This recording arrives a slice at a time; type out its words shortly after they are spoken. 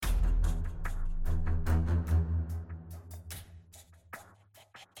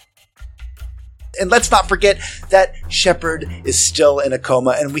And let's not forget that Shepard is still in a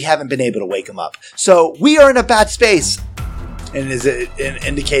coma and we haven't been able to wake him up. So we are in a bad space. And is it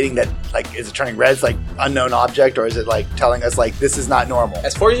indicating that, like, is it turning red? It's like unknown object, or is it like telling us like this is not normal?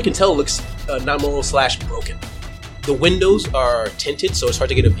 As far as you can tell, it looks non-normal/broken. The windows are tinted, so it's hard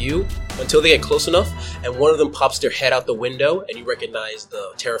to get a view until they get close enough, and one of them pops their head out the window, and you recognize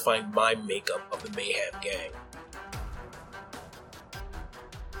the terrifying mime makeup of the Mayhem gang.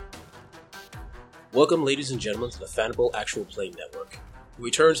 Welcome, ladies and gentlemen, to the Fanable Actual Play Network. We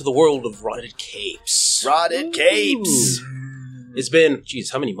return to the world of Rotted Capes. Rotted Capes! It's been,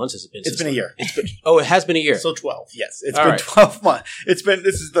 how many months has it been? It's been a year. It has been a year. So 12. Yes, it's been 12 months. This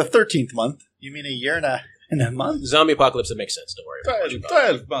is the 13th month. You mean a year and a month? Zombie apocalypse, it makes sense. Don't worry about it.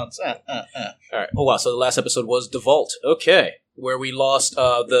 12 months. All right. Oh, wow. So the last episode was The Vault. Okay. Where we lost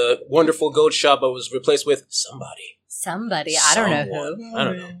the wonderful goat shop, but was replaced with somebody. I don't know who. I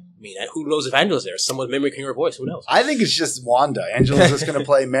don't know. I mean, who knows if Angela's there? Someone mimicking her voice. Who knows? I think it's just Wanda. Angela's just going to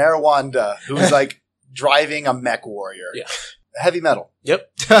play Mayor Wanda, who's like driving a mech warrior. Yeah. Heavy metal.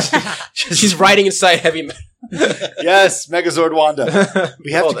 Yep. She's riding inside heavy metal. Yes, Megazord Wanda.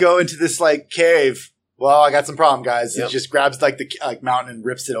 We have to go into this like cave. Well, I got some problem, guys. Yep. It just grabs like the mountain and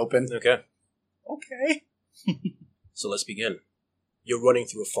rips it open. Okay. So let's begin. You're running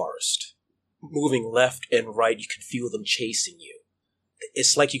through a forest. Moving left and right, you can feel them chasing you.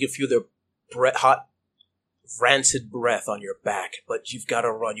 It's like you can feel their hot, rancid breath on your back, but you've got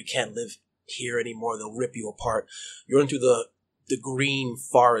to run. You can't live here anymore. They'll rip you apart. You're running through the green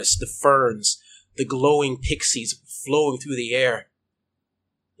forest, the ferns, the glowing pixies flowing through the air.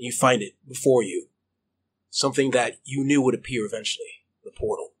 And you find it before you. Something that you knew would appear eventually. The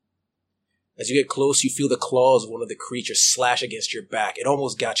portal. As you get close, you feel the claws of one of the creatures slash against your back. It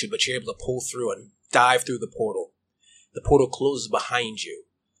almost got you, but you're able to pull through and dive through the portal. The portal closes behind you,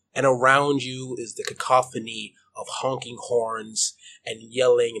 and around you is the cacophony of honking horns and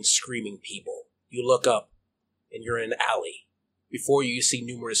yelling and screaming people. You look up, and you're in an alley. Before you see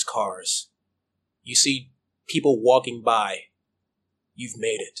numerous cars. You see people walking by. You've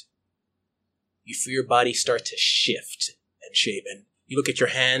made it. You feel your body start to shift and shape, and you look at your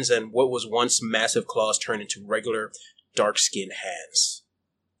hands, and what was once massive claws turn into regular, dark-skinned hands.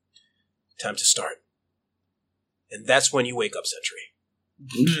 Time to start. And that's when you wake up, Sentry.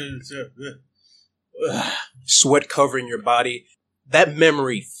 Sweat covering your body. That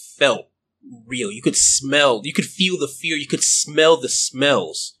memory felt real. You could feel the fear, you could smell the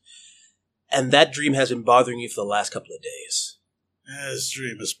smells. And that dream has been bothering you for the last couple of days. This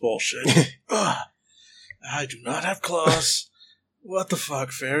dream is bullshit. I do not have claws. What the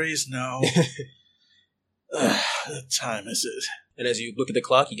fuck, fairies? No. What time is it? And as you look at the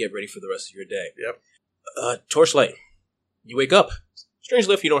clock, you get ready for the rest of your day. Yep. Torchlight. You wake up.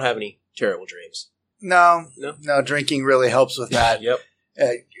 Strangely enough, you don't have any terrible dreams. No, drinking really helps with that. Yep.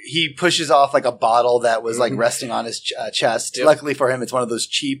 He pushes off like a bottle that was like resting on his chest. Yep. Luckily for him, it's one of those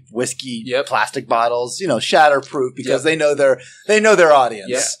cheap whiskey plastic bottles, shatterproof because they know their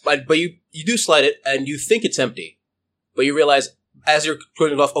audience. Yeah, but you do slide it and you think it's empty, but you realize as you're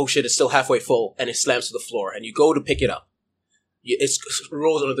putting it off, oh shit, it's still halfway full, and it slams to the floor. And you go to pick it up. It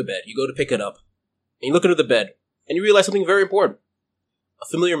rolls under the bed. You go to pick it up, and you look under the bed, and you realize something very important. A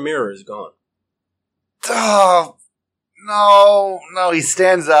familiar mirror is gone. Oh, no, he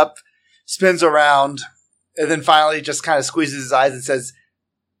stands up, spins around, and then finally just kind of squeezes his eyes and says,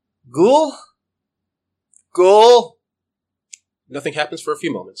 Ghoul? Ghoul? Nothing happens for a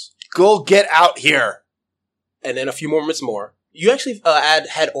few moments. Ghoul, get out here. And then a few moments more. You actually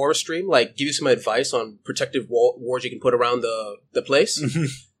had Aura Stream, give you some advice on protective wards you can put around the place. Mm-hmm.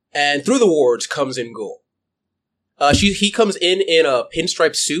 And through the wards comes in Ghoul. He comes in a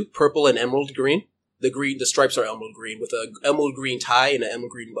pinstripe suit, purple and emerald green. The stripes are emerald green with an emerald green tie and an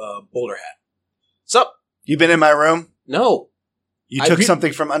emerald green bowler hat. Sup? You been in my room? No. You took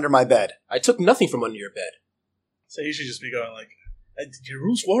something from under my bed. I took nothing from under your bed. So you should just be going your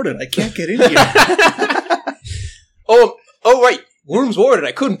room's warden. I can't get in here. Oh, right. Room's warden.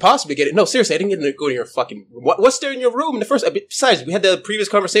 I couldn't possibly get it. No, seriously, I didn't go to your fucking room. What's there in your room in the first? Besides, we had the previous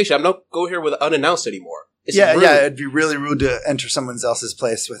conversation. I'm not going here with unannounced anymore. It's rude. It'd be really rude to enter someone else's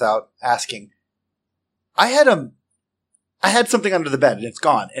place without asking. I had something under the bed, and it's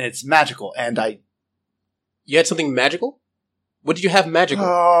gone, and it's magical, and You had something magical? What did you have magical?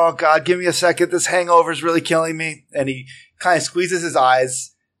 Oh, God, give me a second. This hangover's really killing me. And he kind of squeezes his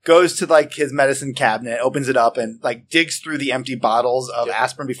eyes, goes to, his medicine cabinet, opens it up, and, digs through the empty bottles of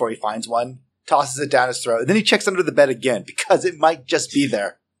aspirin before he finds one, tosses it down his throat, and then he checks under the bed again, because it might just be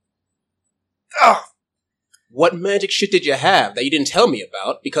there. Oh! What magic shit did you have that you didn't tell me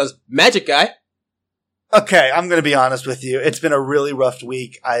about? Because magic guy... Okay, I'm going to be honest with you. It's been a really rough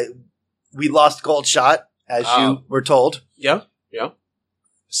week. We lost Goldshot, as you were told. Yeah.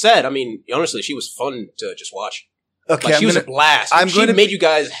 Sad. I mean, honestly, she was fun to just watch. Okay, she was a blast. She made you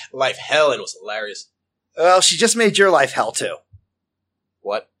guys' life hell and it was hilarious. Well, she just made your life hell too.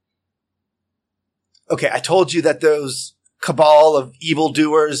 What? Okay, I told you that those cabal of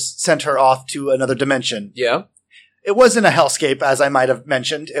evildoers sent her off to another dimension. Yeah. It wasn't a hellscape, as I might have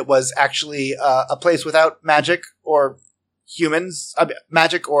mentioned. It was actually a place without magic or humans,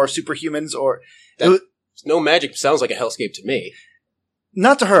 magic or superhumans or... No magic sounds like a hellscape to me.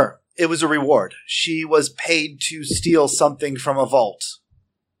 Not to her. It was a reward. She was paid to steal something from a vault.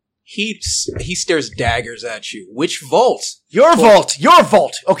 He stares daggers at you. Which vault? Your vault! Your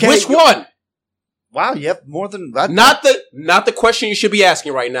vault! Okay. Which one? Wow, you have more than that. Not the question you should be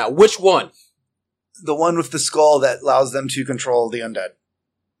asking right now. Which one? The one with the skull that allows them to control the undead.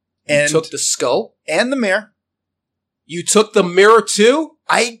 You took the skull? And the mirror. You took the mirror too?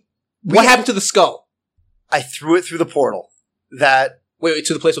 What happened to the skull? I threw it through the portal. Wait,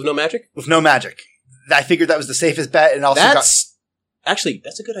 to the place with no magic? With no magic. I figured that was the safest bet, and also actually,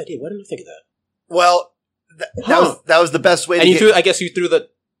 that's a good idea. Why didn't I think of that? Well, that was the best way. I guess you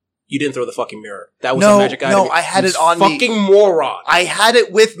didn't throw the fucking mirror. That was a magic item. No, I had it on me. Fucking moron! I had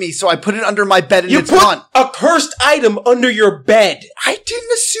it with me, so I put it under my bed, and it's gone. You put a cursed item under your bed. I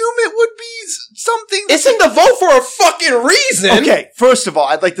didn't assume it would be something. It's in the vault for a fucking reason. Okay, first of all,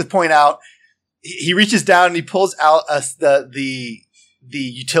 I'd like to point out he reaches down and he pulls out the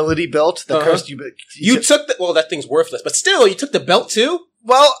utility belt, the cursed. You took that thing's worthless, but still, you took the belt too?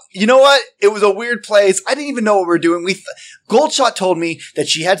 Well, you know what? It was a weird place. I didn't even know what we were doing. Goldshot told me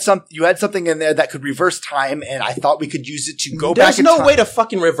that you had something in there that could reverse time, and I thought we could use it to go back in time. There's no way to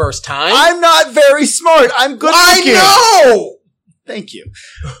fucking reverse time. I'm not very smart. I'm good looking. I know! Thank you.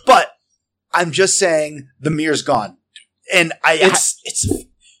 But I'm just saying the mirror's gone. And it's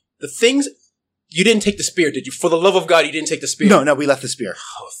the things. You didn't take the spear, did you? For the love of God, you didn't take the spear. No, we left the spear.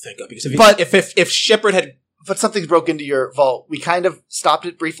 Oh, thank God. Because if Shepard had... But something's broke into your vault. We kind of stopped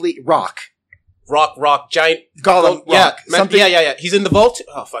it briefly. Rock, giant... Golem, rock. Yeah. He's in the vault?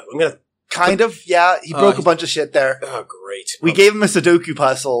 Oh, fuck. I'm gonna... Kind of, yeah. He broke a bunch of shit there. Oh, great. We gave him a Sudoku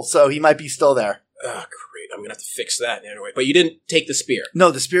puzzle, so he might be still there. Oh, great. I'm gonna have to fix that anyway. But you didn't take the spear. No,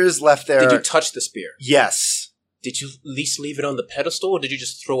 the spear is left there. Did you touch the spear? Yes. Did you at least leave it on the pedestal, or did you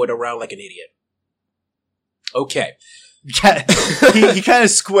just throw it around like an idiot? Okay. Yeah, he kind of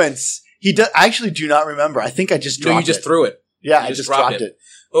squints. I actually do not remember. I think I just dropped it. No, you just threw it. Yeah, I just dropped it.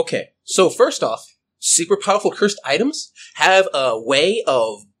 Okay. So first off, super powerful cursed items have a way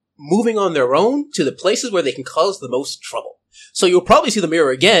of moving on their own to the places where they can cause the most trouble. So you'll probably see the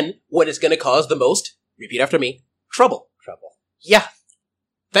mirror again when it's going to cause the most, repeat after me, trouble. Yeah.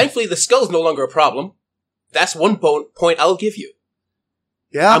 Thankfully, the skull's no longer a problem. That's one point I'll give you.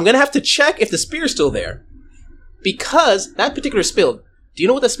 Yeah. I'm going to have to check if the spear's still there. Because that particular spill, do you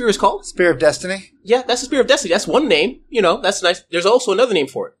know what that spear is called? Spear of Destiny? Yeah, that's the Spear of Destiny. That's one name. That's nice. There's also another name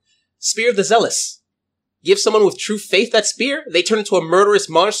for it. Spear of the Zealous. Give someone with true faith that spear, they turn into a murderous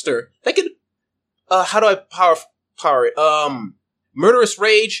monster. That could, how do I power it? Murderous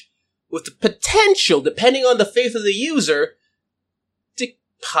rage with the potential, depending on the faith of the user, to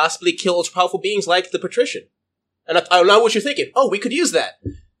possibly kill ultra-powerful beings like the Patrician. And I know what you're thinking. Oh, we could use that.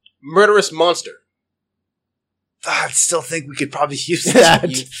 Murderous monster. I still think we could probably use that.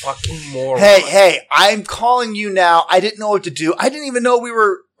 You fucking moron. Hey, I'm calling you now. I didn't know what to do. I didn't even know we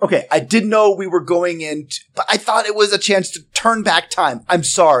were... Okay, I did know we were going in, but I thought it was a chance to turn back time. I'm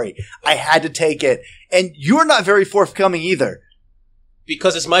sorry. I had to take it. And you're not very forthcoming either.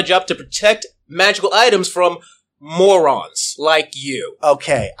 Because it's my job to protect magical items from morons like you.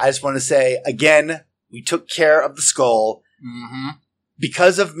 Okay, I just want to say, again, we took care of the skull. Mm-hmm.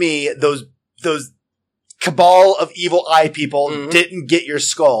 Because of me, those cabal of evil eye people didn't get your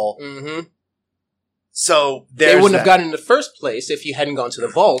skull. Mm-hmm. So they wouldn't have gotten in the first place if you hadn't gone to the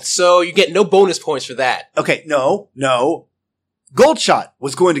vault, so you get no bonus points for that. Okay, no. Goldshot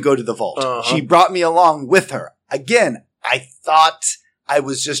was going to go to the vault. Uh-huh. She brought me along with her. Again, I thought I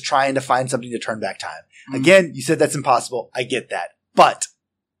was just trying to find something to turn back time. Mm-hmm. Again, you said that's impossible. I get that. But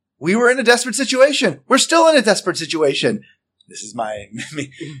we were in a desperate situation. We're still in a desperate situation. This is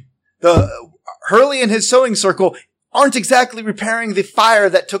Hurley and his sewing circle aren't exactly repairing the fire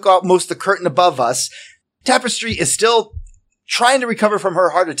that took out most of the curtain above us. Tapestry is still trying to recover from her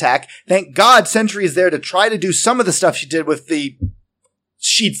heart attack. Thank God Sentry is there to try to do some of the stuff she did with the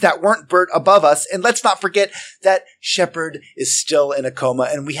sheets that weren't burnt above us. And let's not forget that Shepard is still in a coma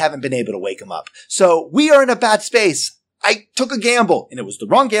and we haven't been able to wake him up. So we are in a bad space. I took a gamble, and it was the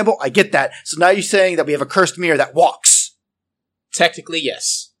wrong gamble. I get that. So now you're saying that we have a cursed mirror that walks. Technically,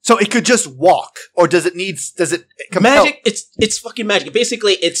 yes. So it could just walk, or does it compel? Magic, it's fucking magic.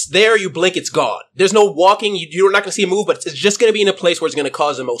 Basically, it's there, you blink, it's gone. There's no walking, you're not going to see a move, but it's just going to be in a place where it's going to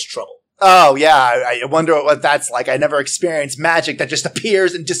cause the most trouble. Oh, yeah, I wonder what that's like. I never experienced magic that just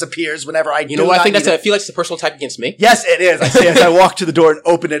appears and disappears whenever I do. You know what I think I feel like it's a personal attack against me. Yes, it is. I say as I walk to the door and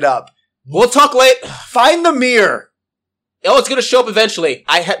open it up. We'll talk later. Find the mirror. Oh, it's going to show up eventually.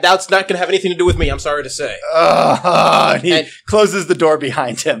 That's not going to have anything to do with me, I'm sorry to say. And he closes the door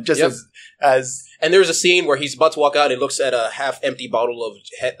behind him, just as... And there's a scene where he's about to walk out and looks at a half-empty bottle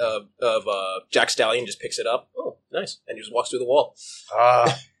of Jack Stallion, just picks it up. Oh, nice. And he just walks through the wall.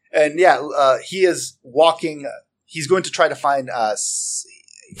 And he is walking. He's going to try to find...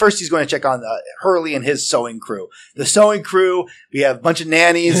 First, he's going to check on Hurley and his sewing crew. The sewing crew, we have a bunch of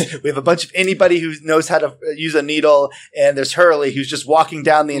nannies. We have a bunch of anybody who knows how to use a needle. And there's Hurley, who's just walking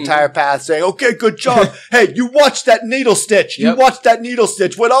down the entire path saying, okay, good job. Hey, you watched that needle stitch. Yep. You watched that needle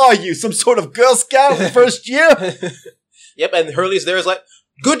stitch. What are you? Some sort of Girl Scout first year? Yep, and Hurley's there is like,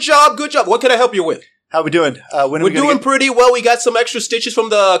 good job. What can I help you with? How we doing? We're doing pretty well. We got some extra stitches from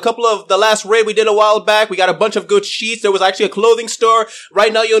the couple of the last raid we did a while back. We got a bunch of good sheets. There was actually a clothing store.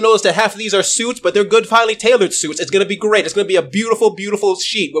 Right now you'll notice that half of these are suits, but they're good, finely tailored suits. It's going to be great. It's going to be a beautiful, beautiful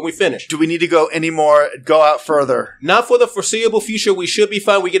sheet when we finish. Do we need to go go out further? Not for the foreseeable future. We should be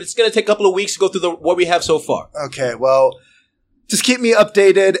fine. It's going to take a couple of weeks to go through what we have so far. Okay, well... Just keep me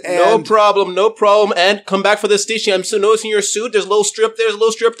updated and... No problem. And come back for the stitching. I'm still noticing your suit. There's a little strip there.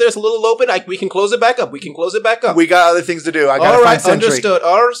 It's a little open. We can close it back up. We got other things to do. I gotta find Sentry.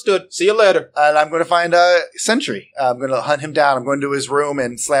 Understood. See you later. And I'm going to find Sentry. I'm going to hunt him down. I'm going to his room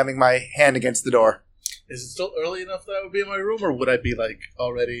and slamming my hand against the door. Is it still early enough that I would be in my room, or would I be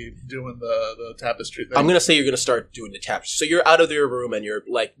already doing the tapestry thing? I'm gonna say you're gonna start doing the tapestry. So you're out of your room and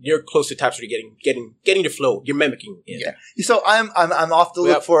you're close to tapestry, getting to flow. You're mimicking it. Yeah. So I'm off to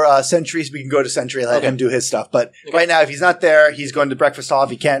look for Sentry, so we can go to Sentry and let him do his stuff. But right now, if he's not there, he's going to breakfast hall. If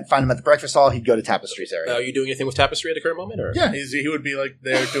he can't find him at the breakfast hall, he'd go to Tapestry's area. Are you doing anything with tapestry at the current moment? Or? Yeah, he would be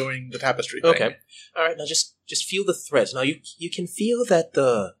there doing the tapestry thing. Okay. All right. Now just feel the threads. Now you can feel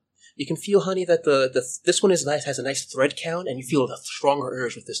that you can feel, honey, that this one is nice, has a nice thread count, and you feel a stronger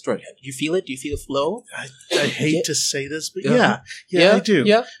urge with this thread count. Do you feel it? Do you feel the flow? I hate to say this, but yeah, I do.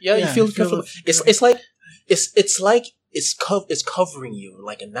 Yeah, you feel the flow. It's like it's covering you in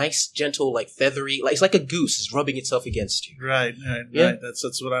like a nice, gentle, like feathery, it's like a goose is rubbing itself against you. Right.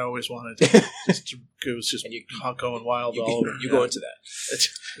 That's what I always wanted. Just a goose, just going wild all over. You go into that.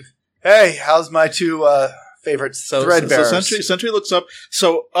 Hey, how's my two favorite thread bearers? So Sentry looks up.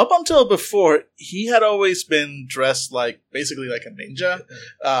 So up until before, he had always been dressed basically like a ninja.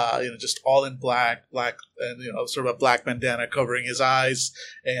 Just all in black, and sort of a black bandana covering his eyes,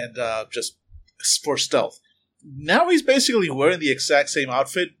 and just for stealth. Now he's basically wearing the exact same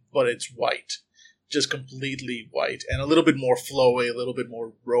outfit, but it's white. Just completely white and a little bit more flowy, a little bit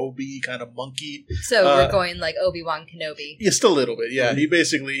more roby, kind of monkey. So we're going like Obi-Wan Kenobi. Just a little bit, yeah. Mm-hmm.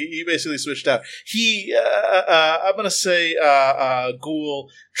 He basically switched out. I'm gonna say, Ghoul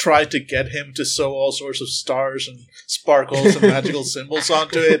tried to get him to sew all sorts of stars and sparkles and magical symbols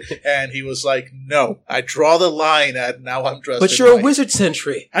onto it, and he was like, "No, I draw the line at now. I'm dressed." But you're a wizard,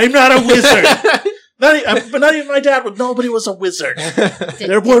 Sentry. I'm not a wizard. But not even my dad. Nobody was a wizard.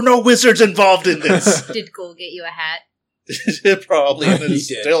 There were no wizards involved in this. Did Ghoul get you a hat? Probably. And it's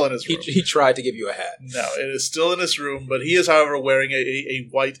still in his room. He tried to give you a hat. No, it is still in his room, but he is, however, wearing a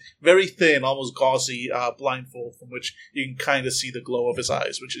white, very thin, almost gauzy blindfold from which you can kind of see the glow of his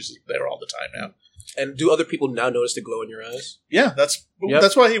eyes, which is there all the time now. And do other people now notice the glow in your eyes? Yeah, that's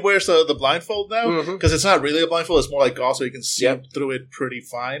why he wears the blindfold now, because it's not really a blindfold, it's more like gauze, so you can see through it pretty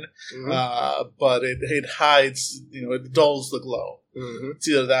fine. Mm-hmm. But it hides, it dulls the glow. Mm-hmm. It's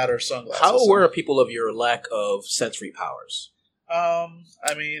either that or sunglasses. How aware are people of your lack of sensory powers?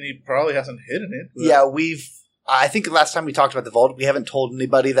 He probably hasn't hidden it. Yeah, I think last time we talked about the vault, we haven't told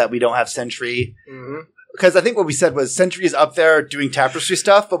anybody that we don't have Sentry. Mm-hmm. Because I think what we said was Sentry is up there doing tapestry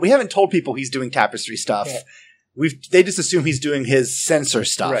stuff, but we haven't told people he's doing tapestry stuff. Yeah. They just assume he's doing his sensor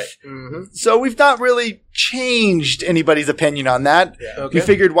stuff. Right. Mm-hmm. So we've not really changed anybody's opinion on that. Yeah. Okay. We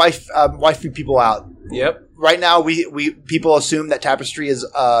figured wife people out. Yep. Right now, we people assume that tapestry is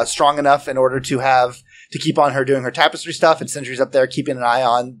strong enough in order to keep on her doing her tapestry stuff, and Sentry's up there keeping an eye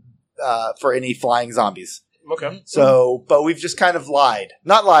on for any flying zombies. Okay. So, but we've just kind of lied.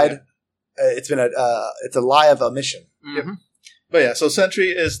 Not lied. Yeah. It's a lie of omission. Mm-hmm. But yeah, so Sentry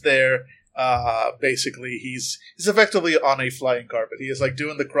is there. Basically, he's effectively on a flying carpet. He is like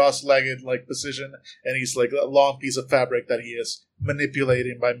doing the cross-legged like position, and he's like a long piece of fabric that he is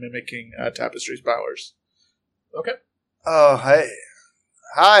manipulating by mimicking Tapestry's powers. Okay. Oh, hi.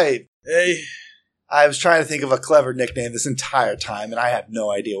 Hey, I was trying to think of a clever nickname this entire time, and I have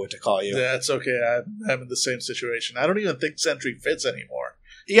no idea what to call you. that's okay. I'm in the same situation. I don't even think Sentry fits anymore.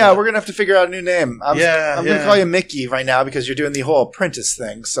 Yeah, we're gonna have to figure out a new name. I'm Yeah. gonna call you Mickey right now because you're doing the whole apprentice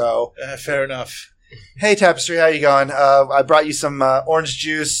thing. So, Fair enough. hey Tapestry, how you going? I brought you some orange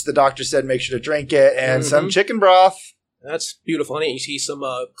juice. The doctor said make sure to drink it, and some chicken broth. That's beautiful, honey. You see some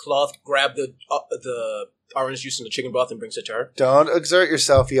cloth grab the orange juice and the chicken broth and brings it to her. Don't exert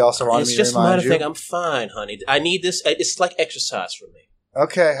yourself. He also wanted It's me to just a matter remind of you. thing. I'm fine, honey. I need this. It's like exercise for me.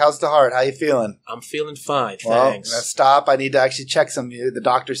 Okay, how's the heart? How you feeling? I'm feeling fine, Well, thanks. let's stop. I need to actually check some of you. The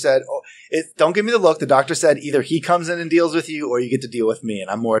doctor said, don't give me the look. The doctor said either he comes in and deals with you or you get to deal with me, and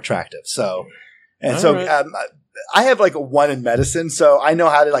I'm more attractive. So, All right. I have like a 1 in medicine, so I know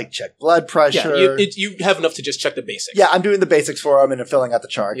how to like check blood pressure. Yeah, you have enough to just check the basics. Yeah, I'm doing the basics for him and filling out the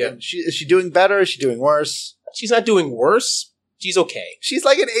chart. Yeah. And is she doing better? Is she doing worse? She's not doing worse. She's okay. She's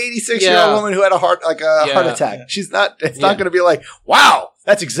like an 86-year-old Yeah. woman who had a heart attack. Yeah. She's not. It's not going to be like, wow,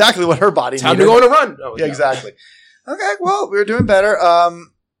 that's exactly what her body Time to needed. go on a run. Oh, Yeah, no. exactly. Okay, well, we're doing better.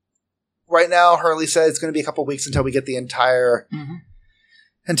 Right now, Hurley said it's going to be a couple weeks until we get the entire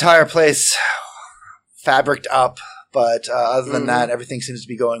place fabriced up. But other than that, everything seems to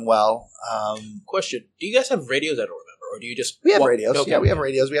be going well. Question: do you guys have radios? I don't remember, or do you just? We have radios. Okay. Yeah, we have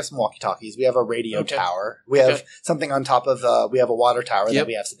radios. We have some walkie-talkies. We have a radio Okay. tower. We have Okay. something on top of. We have a water tower. Then Yep.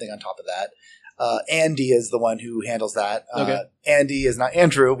 we have something on top of that. Andy is the one who handles that. Okay. Andy is not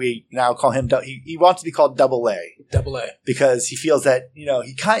Andrew. We now call him. He wants to be called Double A Double A. because he feels that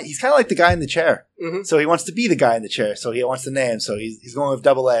he's kind of like the guy in the chair. Mhm. So he wants to be the guy in the chair. So he wants the name. So he's going with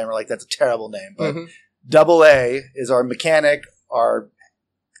Double A, and we're like, that's a terrible name. But Double A is our mechanic, our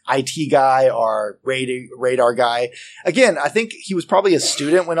IT guy, our radar guy. Again, I think he was probably a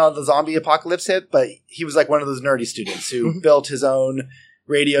student when all the zombie apocalypse hit, but he was like one of those nerdy students who built his own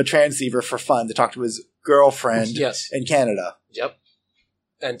radio transceiver for fun to talk to his girlfriend Yes. in Canada. Yep.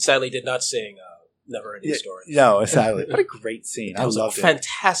 And sadly, did not sing "Never Ending Story." No, sadly. What a great scene. I That was loved a it.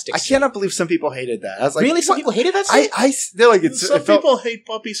 fantastic. I scene. cannot believe some people hated that. I was like, Really, some what? people hated that scene. They're like, it Some felt- people hate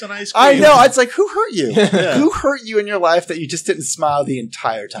puppies and ice cream. I know. It's like, who hurt you? Yeah. Who hurt you in your life that you just didn't smile the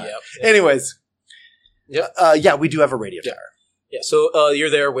entire time? Yep. Anyways. Yep. Yeah, we do have a radio Yeah. tower. Yeah, so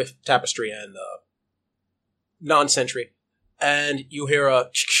you're there with Tapestry and non-Sentry, and you hear a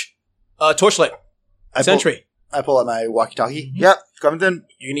torchlight. I Sentry, I pull out my walkie-talkie. Yep, coming in.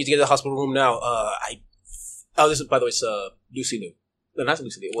 you need to get to the hospital room now. This is, by the way, it's Lucy Lou. No, not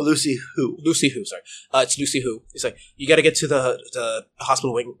Lucy Lou. Lucy who? Lucy Who, sorry. It's Lucy Who. It's like, you gotta get to the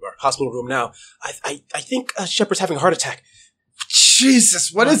hospital wing, or hospital room now. I think Shepard's having a heart attack.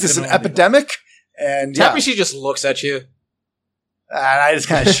 Jesus, what I is this, an can only- epidemic? And yeah, Tapestry just looks at you. and I just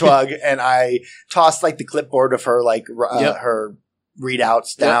kind of shrug and I toss like the clipboard of her Yep. her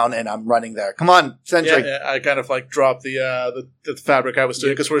readouts down, and I'm running there. Come on, Sentry. Yeah, I kind of like dropped the fabric I was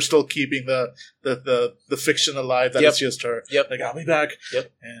doing because we're still keeping the fiction alive that Yep. it's just her. Yep. Like, I'll be back.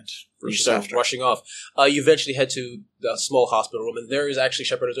 Yep. And You we're just just start after. rushing off. You eventually head to the small hospital room, and there is actually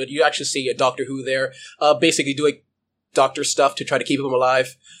Shepard as well. You actually see a Doctor Who there, basically doing doctor stuff to try to keep him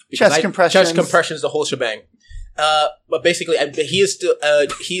alive. Chest compressions. Chest compressions, the whole shebang. But basically, and he is still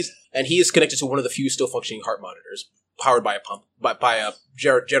he is connected to one of the few still functioning heart monitors, powered by a pump, by a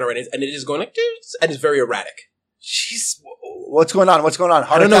generator, and it is going like, and it's very erratic. Jeez, what's going on? What's going on?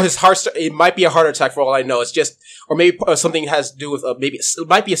 I don't know. His heart. It might be a heart attack for all I know. It's just, or maybe something has to do with maybe it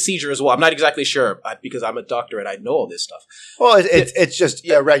might be a seizure as well. I'm not exactly sure because I'm a doctor and I know all this stuff. Well, it's just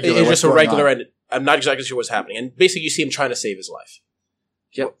irregular. It's what's just going irregular, on. and I'm not exactly sure what's happening. And basically, you see him trying to save his life.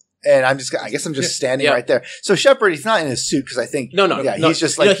 Yep. And I guess I'm just standing Yeah. right there. So Shepard, he's not in his suit because I think No. he's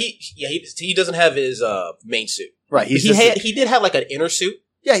just like he doesn't have his main suit. right. He's He did have like an inner suit.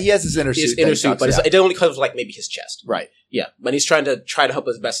 he has his inner suit. His that inner he suit, talks but about. it only covers like maybe his chest. right. Yeah, but he's trying to help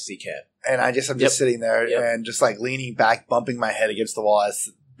as best as he can. And I'm just Yep. sitting there Yep. and just like leaning back, bumping my head against the wall,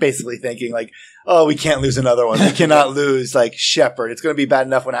 basically thinking like, oh, we can't lose another one. We cannot lose like Shepard. It's going to be bad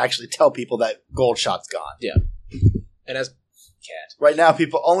enough when I actually tell people that Goldshot's gone. And as cat, Right now,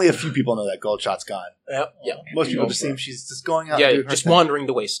 only a few people know that Goldshot's gone. yeah. Most people just seem she's just going out. Yeah, and doing her just thing. wandering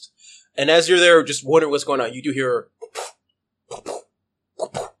the waste. And as you're there, just wondering what's going on, you do hear,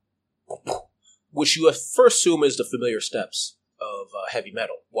 which you at first assume is the familiar steps of heavy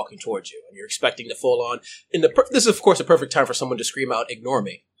metal walking towards you, and you're expecting to fall on. This is, of course, a perfect time for someone to scream out, "Ignore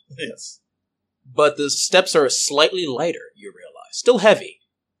me!" Yes. But the steps are slightly lighter. You realize, still heavy,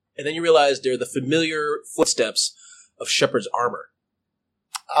 And then you realize they're the familiar footsteps of Shepard's armor.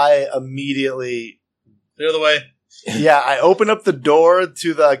 I immediately, Clear the way. I open up the door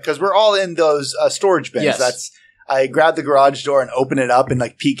to because we're all in those storage bins. Yes. I grab the garage door and open it up and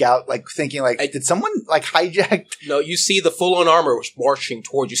like peek out, like thinking like, did someone like hijack? No, you see the full-on armor marching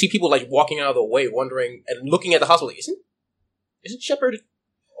towards you. You see people like walking out of the way, wondering and looking at the hospital. Like, isn't Shepard?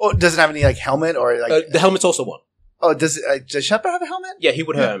 Oh, does it have any like helmet or like? The helmet's also one. Oh, does Shepard have a helmet? Yeah, he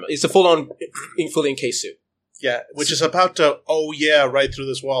would have. Helmet. It's a full-on, fully encased suit. Yeah, which is about to, right through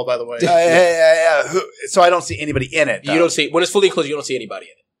this wall, by the way. So I don't see anybody in it. You don't see when it's fully enclosed. You don't see anybody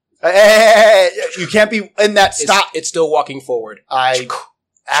in it. You can't be in that. Stop! It's still walking forward. I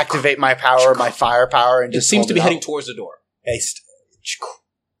activate my power, my firepower, and It just seems hold to be it heading up. towards the door. Hey,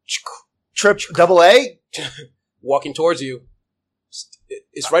 trip double A. Walking towards you.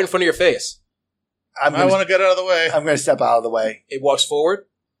 It's right in front of your face. I want to get out of the way. I'm going to step out of the way. It walks forward,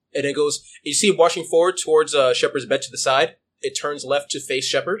 and it goes. You see it walking forward towards Shepard's bed to the side. It turns left to face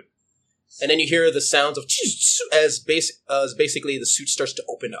Shepard, and then you hear the sounds of as basically the suit starts to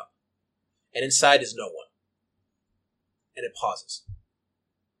open up, and inside is no one. And it pauses.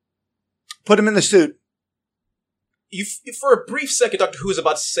 Put him in the suit. You for a brief second, Doctor Who is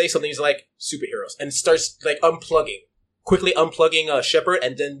about to say something. He's like superheroes, and starts like quickly unplugging Shepard,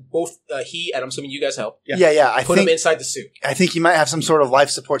 and then both he and I'm assuming you guys help. Yeah. I Put think him inside the suit. I think he might have some sort of life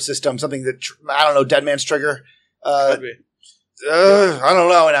support system, something that I don't know, Dead Man's Trigger. Could be. I don't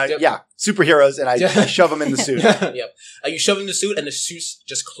know. And Yep. superheroes, and I shove him in the suit. Yep. You shove him in the suit, and the suit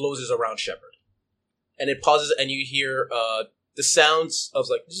just closes around Shepard, and it pauses, and you hear the sounds of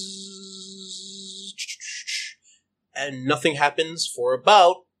like, and nothing happens for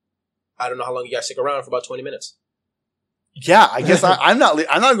about I don't know how long you guys stick around for about 20 minutes. Yeah, I guess I'm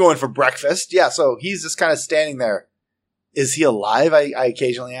not going for breakfast. Yeah, so he's just kind of standing there. Is he alive? I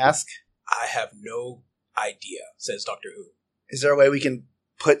occasionally ask. I have no idea, says Doctor Who. Is there a way we can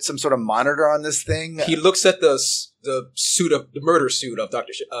put some sort of monitor on this thing? He looks at the suit of the murder suit of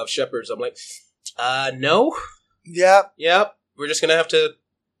of Shepard's. I'm like, no. Yeah, Yep. We're just gonna have to,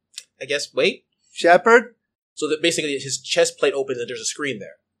 I guess, wait. Shepard. So that basically his chest plate opens and there's a screen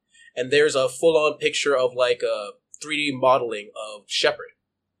there, and there's a full-on picture of like a 3D modeling of Shepard,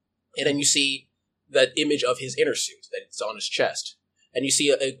 and then you see that image of his inner suit that's on his chest, and you see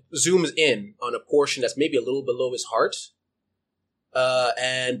it zooms in on a portion that's maybe a little below his heart,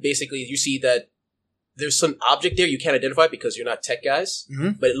 and basically you see that there's some object there you can't identify because you're not tech guys,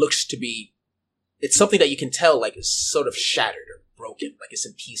 but it looks to be it's something that you can tell like is sort of shattered or broken, like it's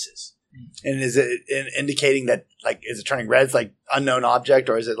in pieces. And is it indicating that, like, is it turning red? It's like unknown object,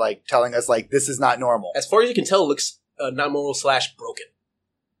 or is it like telling us like this is not normal? As far as you can tell, it looks not normal / broken.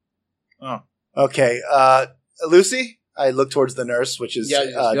 Oh, okay. Lucy, I look towards the nurse, which is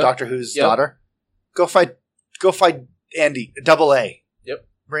Doctor Who's daughter. Go fight Andy. Double A. Yep.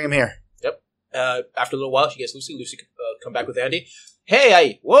 Bring him here. Yep. After a little while, she gets Lucy. Lucy come back with Andy.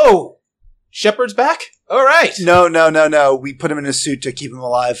 Hey, whoa! Shepard's back? All right. No. We put him in a suit to keep him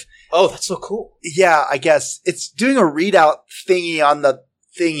alive. Oh, that's so cool. Yeah, I guess. It's doing a readout thingy on the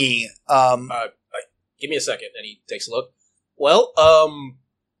thingy. Give me a second. And he takes a look. Well,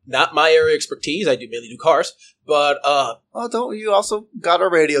 not my area of expertise. I mainly do cars. But, don't you also got a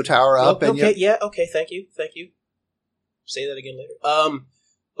radio tower up? Okay, okay. Thank you. Say that again later.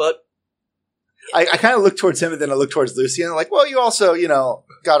 But I kind of look towards him and then I look towards Lucy and I'm like, well, you also,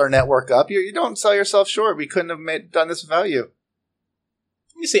 got our network up. You don't sell yourself short. We couldn't have done this without you.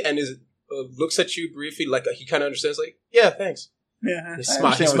 You see, and looks at you briefly, like he kind of understands. Like, yeah, thanks. Yeah, he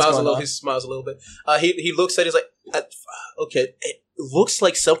smiles a little. He smiles a little bit. He looks at. He's like, okay. It looks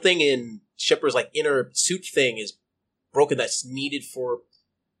like something in Shepard's like inner suit thing is broken. That's needed for.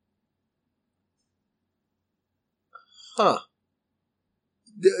 Huh.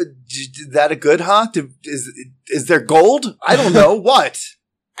 Is that a good is there gold? I don't know. What?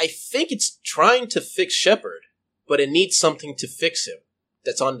 I think it's trying to fix Shepard, but it needs something to fix him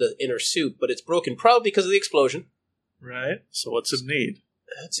that's on the inner suit, but it's broken probably because of the explosion. Right. So what's it need?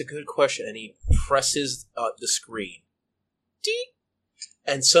 That's a good question. And he presses the screen. Ding!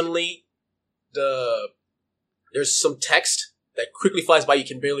 And suddenly there's some text that quickly flies by, you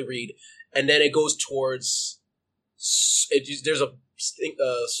can barely read, and then it goes towards there's a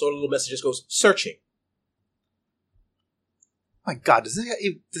sort of little message that goes, searching. My God, does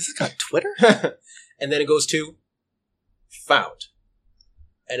this got Twitter? And then it goes to found.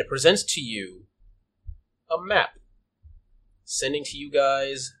 And it presents to you a map. Sending to you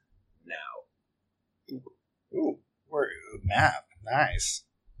guys now. Ooh, map. Nice.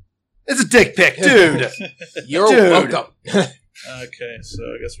 It's a dick pic, dude. You're welcome. Okay, so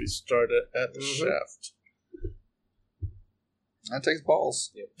I guess we started at the shaft. That takes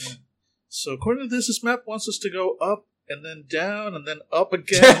balls. Yep. So according to this map wants us to go up and then up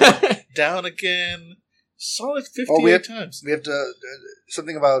again, down again. Solid 58 times. We have to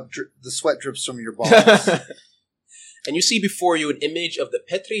something about the sweat drips from your balls. And you see before you an image of the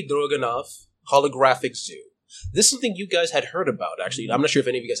Petri Droganov holographic zoo. This is something you guys had heard about, actually. I'm not sure if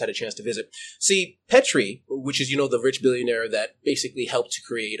any of you guys had a chance to visit. See, Petri, which is, the rich billionaire that basically helped to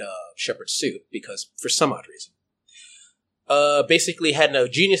create Shepard's suit, because for some odd reason, basically had a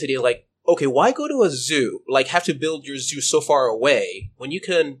genius idea like, okay, why go to a zoo? Like, have to build your zoo so far away when you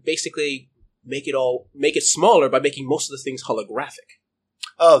can basically make it smaller by making most of the things holographic.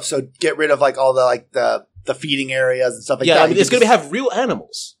 Oh, so get rid of all the feeding areas and stuff like that. Yeah, I mean, it's going to have real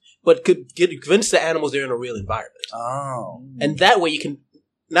animals, but could convince the animals they're in a real environment. Oh. And that way you can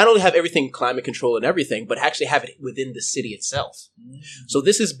not only have everything climate control and everything, but actually have it within the city itself. So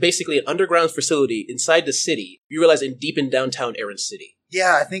this is basically an underground facility inside the city. You realize deep in downtown Erin City.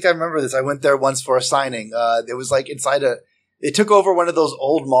 Yeah, I think I remember this. I went there once for a signing. It was inside they took over one of those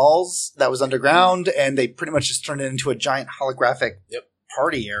old malls that was underground, and they pretty much just turned it into a giant holographic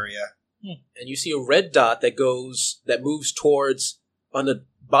party area. And you see a red dot that moves towards, on the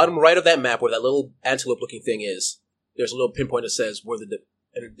bottom right of that map where that little antelope-looking thing is, there's a little pinpoint that says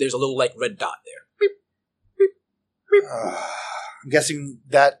and there's a little red dot there. Beep, beep, beep. I'm guessing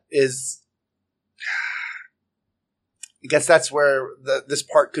that is... I guess that's where this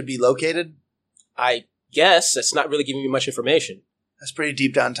part could be located? I guess that's not really giving me much information. That's pretty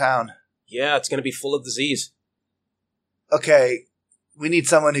deep downtown. Yeah, it's going to be full of disease. Okay, we need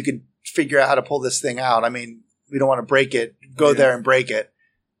someone who could figure out how to pull this thing out. I mean, we don't want to break it. Go there and break it.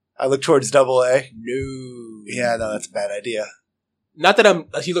 I look towards AA. No. Yeah, no, that's a bad idea.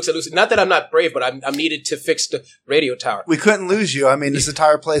 He looks at Lucy, not that I'm not brave, but I'm needed to fix the radio tower. We couldn't lose you. I mean, this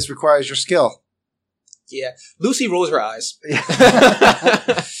entire place requires your skill. Yeah. Lucy rolls her eyes.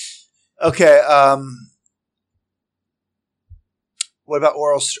 Okay, what about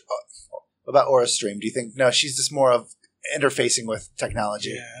Aura's stream? Do you think... No, she's just more of interfacing with technology.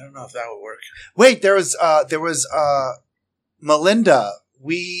 Yeah, I don't know if that would work. Wait, there was Melinda.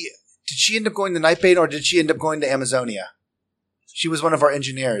 Did she end up going to Nightbane, or did she end up going to Amazonia? She was one of our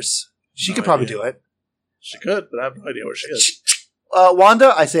engineers. She could probably do it. She could, but I have no idea where she is.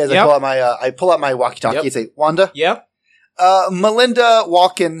 Wanda, I say as I pull out my walkie-talkie. Yep. I say, Wanda. Yeah. Melinda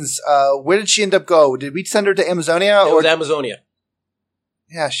Watkins. Where did she end up go? Did we send her to Amazonia? It was Amazonia.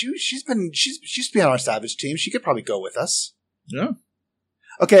 Yeah, she's been on our Savage team. She could probably go with us. Yeah.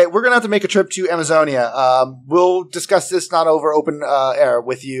 Okay, we're gonna have to make a trip to Amazonia. We'll discuss this not over open air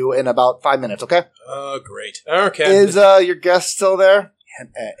with you in about 5 minutes. Okay. Oh, great. Okay. Is your guest still there?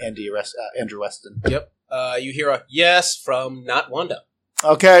 Andrew Weston. Yep. You hear a yes from not Wanda.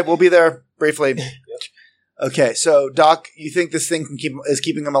 Okay, we'll be there briefly. Okay, so Doc, you think this thing is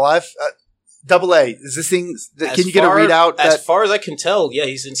keeping him alive? AA, is this thing? Can you get a readout? As far as I can tell, yeah,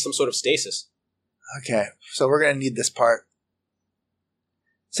 he's in some sort of stasis. Okay, so we're gonna need this part.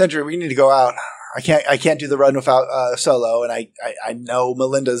 Sentry, we need to go out. I can't do the run without Solo, and I know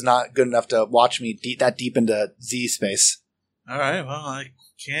Melinda's not good enough to watch me that deep into Z space. All right, well, I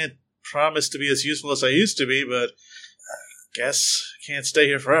can't promise to be as useful as I used to be, but guess I can't stay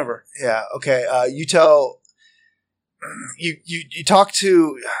here forever. Yeah. Okay. You tell. You talk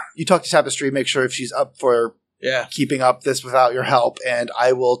to Tapestry. Make sure if she's up for keeping up this without your help, and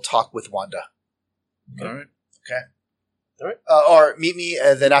I will talk with Wanda. Okay. All right. Okay. All right. Or meet me,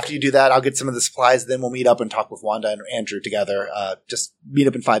 and then after you do that, I'll get some of the supplies. Then we'll meet up and talk with Wanda and Andrew together. Just meet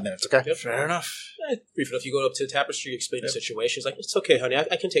up in 5 minutes, okay? Yep. Fair enough. Brief enough. You go up to Tapestry, explain the situation. It's like, it's okay, honey.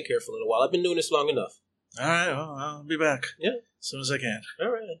 I can take care of it for a little while. I've been doing this long enough. All right. Well, I'll be back. Yeah. As soon as I can.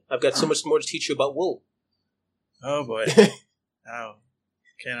 All right. I've got so much more to teach you about wool. Oh boy. Oh,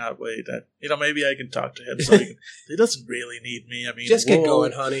 cannot wait. Maybe I can talk to him. So he doesn't really need me. I mean, just get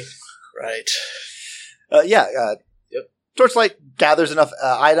going, honey. Right. Yep. Torchlight gathers enough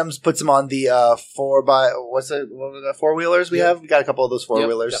items, puts them on the 4-wheelers we have. We got a couple of those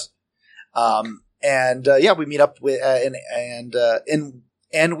 4-wheelers. Yep. We meet up with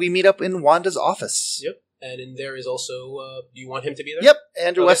and we meet up in Wanda's office. Yep. And in there is also, do you want him to be there? Yep.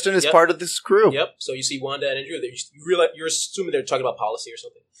 Andrew Weston is part of this crew. Yep. So you see Wanda and Andrew. You're assuming they're talking about policy or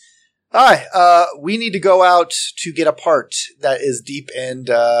something. Hi. We need to go out to get a part that is deep in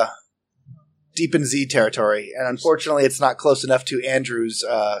Z territory, and unfortunately, it's not close enough to Andrew's.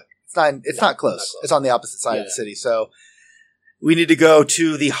 It's not close. It's on the opposite side of the city. So we need to go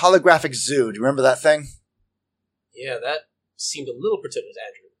to the holographic zoo. Do you remember that thing? Yeah, that seemed a little pertinent,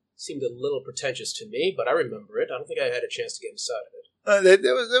 Andrew. Seemed a little pretentious to me, but I remember it. I don't think I had a chance to get inside of it.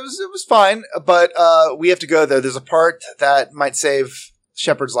 It was fine, but we have to go there. There's a part that might save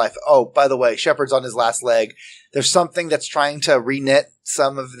Shepard's life. Oh, by the way, Shepard's on his last leg. There's something that's trying to re-knit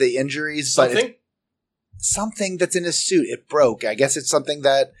some of the injuries, but something that's in his suit. It broke. I guess it's something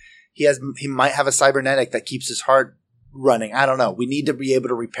that he might have a cybernetic that keeps his heart running. I don't know. We need to be able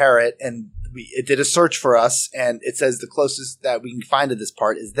to repair it, and it did a search for us, and it says the closest that we can find to this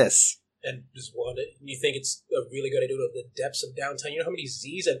part is this. And just wanted, you think it's a really good idea to the depths of downtown? You know how many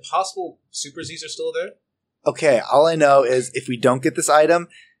Z's and possible super Z's are still there? Okay, all I know is if we don't get this item,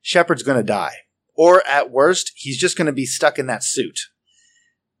 Shepard's going to die. Or at worst, he's just going to be stuck in that suit.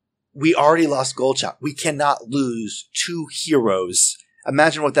 We already lost Goldshot. We cannot lose 2 heroes.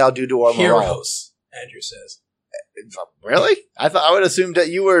 Imagine what that'll do to our morale. Heroes, Andrew says. Really? I would assume that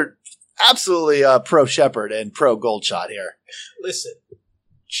you were absolutely pro Shepard and pro Goldshot here. Listen,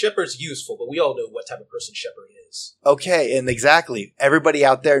 Shepard's useful, but we all know what type of person Shepard is. Okay, and exactly. Everybody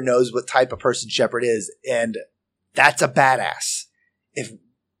out there knows what type of person Shepard is, and that's a badass. If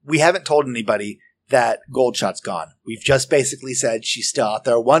we haven't told anybody that Goldshot's gone. We've just basically said she's still out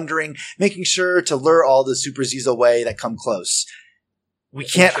there wandering, making sure to lure all the Super Z's away that come close. We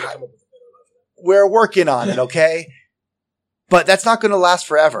can't... We're working on it, okay? But that's not going to last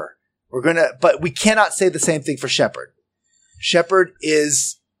forever. But we cannot say the same thing for Shepard. Shepard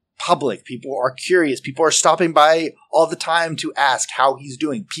is public. People are curious. People are stopping by all the time to ask how he's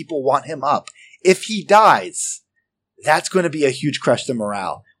doing. People want him up. If he dies, that's going to be a huge crush to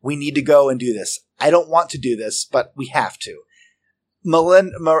morale. We need to go and do this. I don't want to do this, but we have to.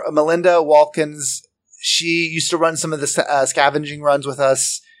 Melinda Walkins, she used to run some of the scavenging runs with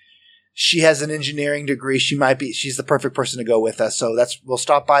us. She has an engineering degree. She's the perfect person to go with us. So we'll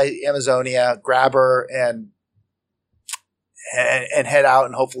stop by Amazonia, grab her, and head out,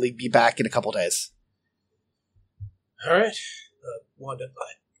 and hopefully be back in a couple days. All right, Wanda.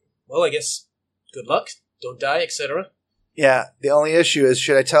 Well, I guess good luck. Don't die, etc. Yeah. The only issue is,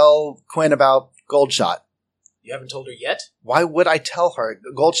 should I tell Quinn about Goldshot? You haven't told her yet? Why would I tell her?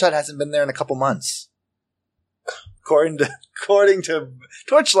 Goldshot hasn't been there in a couple months. According to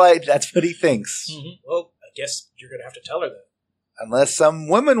Torchlight, that's what he thinks. Mm-hmm. Well, I guess you're going to have to tell her that. Unless some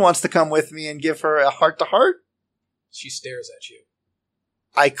woman wants to come with me and give her a heart-to-heart. She stares at you.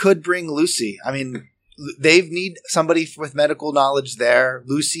 I could bring Lucy. I mean, they need somebody with medical knowledge there.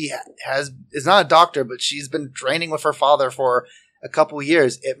 Lucy is not a doctor, but she's been training with her father for a couple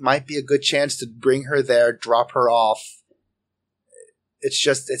years. It might be a good chance to bring her there, drop her off.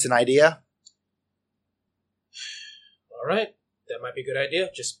 It's an idea. All right. That might be a good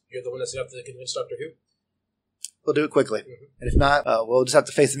idea. Just, you're the one that's going to have to convince Doctor Who. We'll do it quickly. Mm-hmm. And if not, we'll just have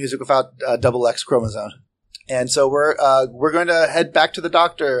to face the music without double X chromosome. And so we're going to head back to the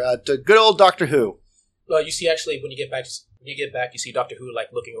Doctor, to good old Doctor Who. Well, you see, actually, when you get back, you see Doctor Who, like,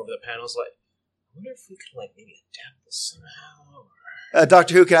 looking over the panels, like, I wonder if we could, like, maybe adapt this somehow.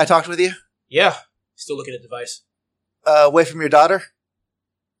 Doctor Who, can I talk with you? Yeah. Still looking at the device. Away from your daughter?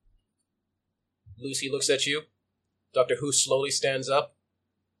 Lucy looks at you. Doctor Who slowly stands up.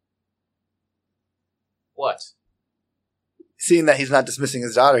 What? Seeing that he's not dismissing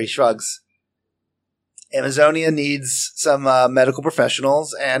his daughter, he shrugs. Amazonia needs some medical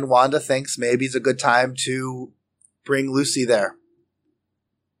professionals, and Wanda thinks maybe it's a good time to bring Lucy there.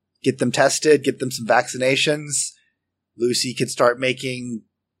 Get them tested, get them some vaccinations. Lucy can start making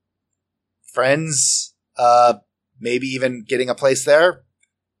friends, maybe even getting a place there.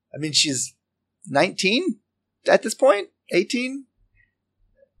 I mean, she's 19 at this point? 18?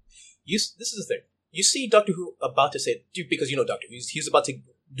 This is the thing. You see Doctor Who about to say, because you know Doctor Who, he's about to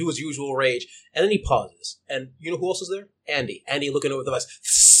do his usual rage, and then he pauses. And you know who else is there? Andy. Andy looking over the device.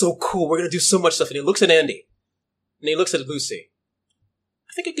 This is so cool. We're going to do so much stuff. And he looks at Andy. And he looks at Lucy.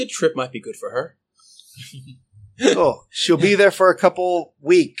 I think a good trip might be good for her. Cool. She'll be there for a couple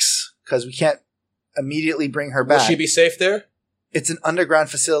weeks, because we can't immediately bring her back. Will she be safe there? It's an underground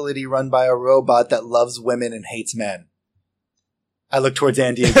facility run by a robot that loves women and hates men. I look towards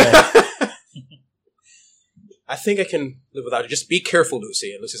Andy again. I think I can live without her. Just be careful,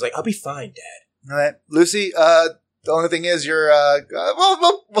 Lucy. And Lucy's like, I'll be fine, Dad. All right. Lucy, the only thing is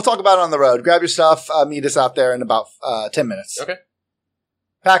we'll talk about it on the road. Grab your stuff. Meet us out there in about 10 minutes. Okay.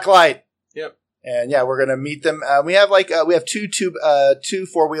 Pack light. Yep. And yeah, we're going to meet them. We have two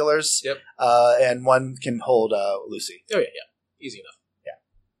four-wheelers. Yep. And one can hold Lucy. Oh, yeah. Easy enough.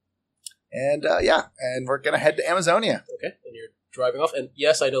 And and we're going to head to Amazonia. Okay. And you're driving off. And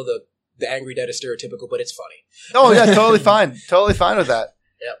yes, I know the angry dad is stereotypical, but it's funny. Oh, yeah, totally fine. Totally fine with that.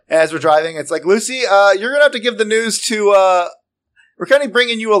 Yep. As we're driving, it's like, Lucy, you're going to have to give the news to we're kind of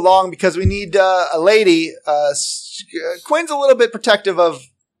bringing you along because we need a lady. Quinn's a little bit protective of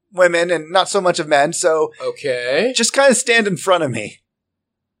women and not so much of men, so Okay. just kind of stand in front of me.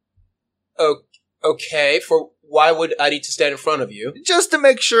 Okay. For why would I need to stand in front of you? Just to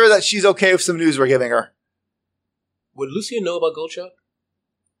make sure that she's okay with some news we're giving her. Would Lucia know about Goldshot?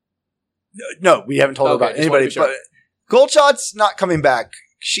 No, we haven't told her Okay, about just wanted anybody. to be But Goldshot's not coming back.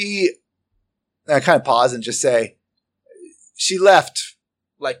 I kind of pause and just say, she left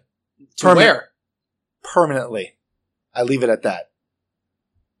Like, to Permanent. where? permanently. I leave it at that.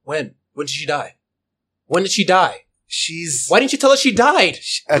 When? When did she die? When did she die? She's Why didn't you tell us she died?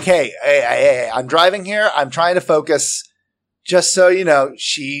 okay. Hey, I'm driving here. I'm trying to focus. Just so you know,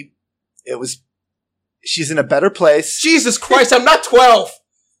 she's in a better place. Jesus Christ, I'm not 12!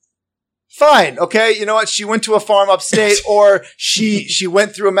 Fine. Okay. You know what? She went to a farm upstate, or she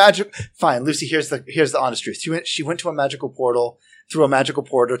went through a magic. Fine, Lucy. Here's the honest truth. She went to a magical portal, through a magical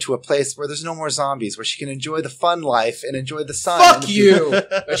portal to a place where there's no more zombies, where she can enjoy the fun life and enjoy the sun. Fuck and the- you!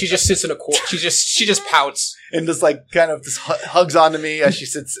 And she just sits in a corner. She just pouts. And just like kind of just hugs onto me as she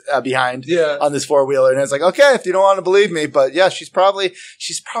sits behind Yeah. on this 4-wheeler. And it's like, okay, if you don't want to believe me, but yeah, she's probably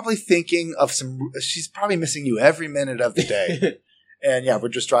thinking of she's probably missing you every minute of the day. And yeah, we're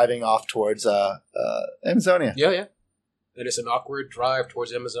just driving off towards Amazonia. Yeah. It is an awkward drive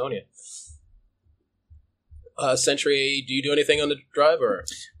towards Amazonia. Sentry, do you do anything on the drive, or?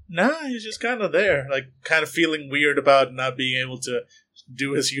 Nah, he's just kind of there, like kind of feeling weird about not being able to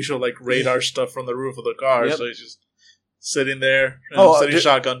do his usual like radar stuff from the roof of the car. Yep. So he's just sitting there, sitting did-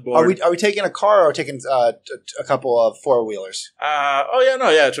 shotgun board. Are we taking a car or are we taking a couple of 4-wheelers?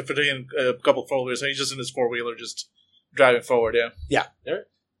 For taking a couple 4-wheelers. He's just in his 4-wheeler, just driving forward. Yeah. Alright.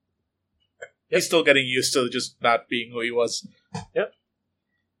 He's still getting used to just not being who he was.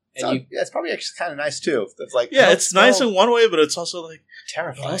 And It's probably actually kind of nice too. It's like It's nice in one way, but it's also like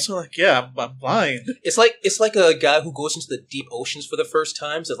terrifying. I'm blind. it's like a guy who goes into the deep oceans for the first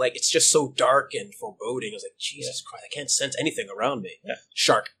time. So like it's just so dark and foreboding. It's like Jesus Christ, I can't sense anything around me. Yeah.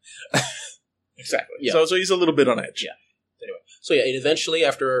 Shark. Exactly. Yeah. So he's a little bit on edge. Yeah. Anyway, so yeah, and eventually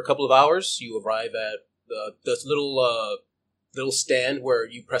after a couple of hours, you arrive at the little stand where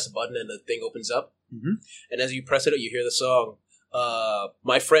you press a button and the thing opens up. Mhm. And as you press it, you hear the song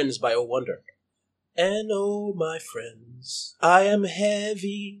 "My Friends" by Oh Wonder. And oh, my friends, I am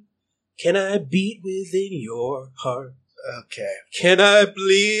heavy. Can I beat within your heart? Okay. Can I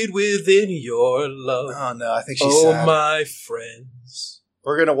bleed within your love? Oh no, I think she's Oh, sad. my friends.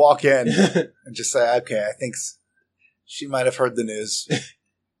 We're gonna walk in and just say, okay, I think she might have heard the news.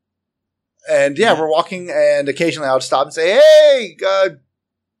 And yeah, we're walking, and occasionally I'll stop and say, "Hey,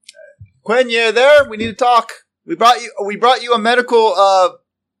 Quinn, you there? We need to talk. We brought you a medical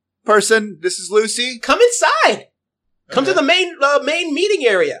person. This is Lucy. Come inside. Come to the main meeting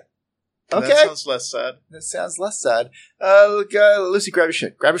area. Okay, That sounds less sad. that sounds less sad. Lucy, grab your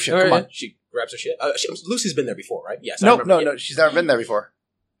shit. Grab your shit. All Come right. on. She grabs her shit. Lucy's been there before, right? Yes. I No, remember. no. She's never been there before.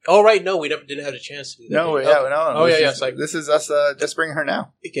 Oh, right. No, we didn't have a chance to do that. No, Okay. no. Oh, yeah, This yeah. is- It's like, this is us just bringing her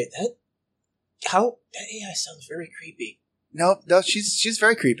now. okay, that AI sounds very creepy. No, she's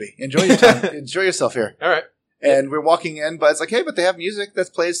very creepy. Enjoy your time. Enjoy yourself here. All right. And we're walking in, but it's like, hey, but they have music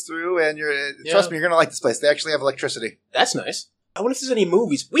that plays through, and trust me, you're gonna like this place. They actually have electricity. That's nice. I wonder if there's any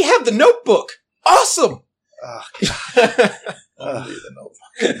movies. We have The Notebook. Awesome. Ugh. Only the Notebook.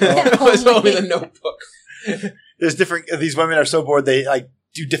 It's only The Notebook. There's different. These women are so bored they like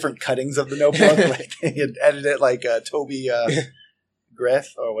do different cuttings of the Notebook. Like they had edited it like Toby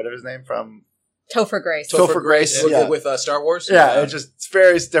Griff or whatever his name from Topher Grace. Topher Grace. With, Yeah, with Star Wars. yeah. It's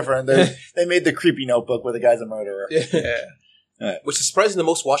very different. They made the creepy Notebook where the guy's a murderer. Yeah. Which is surprisingly the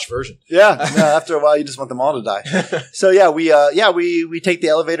most watched version. Yeah. No, after a while, you just want them all to die. So yeah, we take the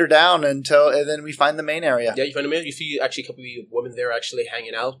elevator down and then we find the main area. Yeah, you find a minute. You see actually a couple of women there actually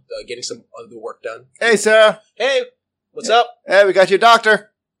hanging out, getting some other work done. Hey, Sarah. Hey, what's up? Hey, we got your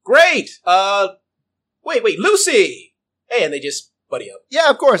doctor. Great. Wait, Lucy. Hey, and they just buddy up. Yeah,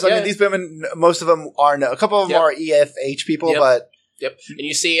 of course. I Yeah. mean, these women, most of them are a couple of them Yep. are EFH people, Yep. but Yep. And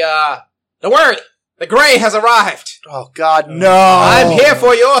you see, don't worry, the Grey has arrived. oh god, no! I'm here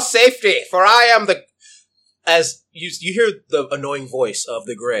for your safety, for I am the. As you hear the annoying voice of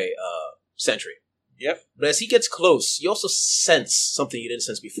the Grey sentry. Yep. But as he gets close, you also sense something you didn't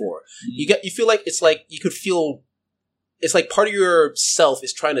sense before. You feel like it's like you could feel. It's like part of your self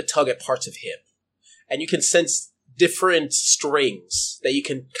is trying to tug at parts of him, and you can sense different strings that you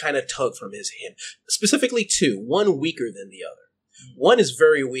can kind of tug from him. Specifically, two. One weaker than the other. One is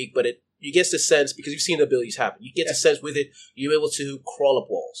very weak, but you get the sense because you've seen the abilities happen. You get the sense with it you're able to crawl up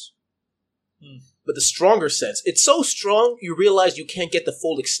walls. But the stronger sense, it's so strong, you realize you can't get the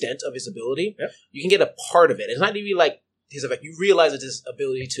full extent of his ability. Yep. You can get a part of it. It's not even like his effect. You realize it's his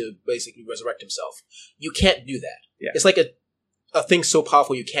ability to basically resurrect himself. You can't do that. Yeah. It's like a thing so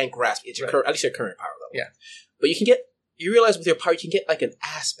powerful you can't grasp. It's your at least your current power level. Yeah. But you realize with your power, you can get like an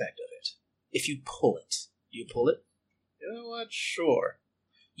aspect of it if you pull it. You pull it. You know what? Sure.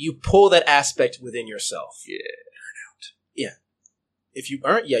 You pull that aspect within yourself. Yeah. Yeah. If you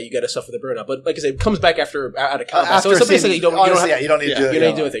aren't, you got to suffer the burnout. But like I said, it comes back after out of combat. After So basically, you don't honestly, have, yeah, you don't need to do it. you don't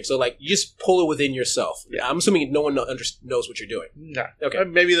need to do anything. So like, you just pull it within yourself. Yeah. I'm assuming no one knows what you're doing. No. Okay.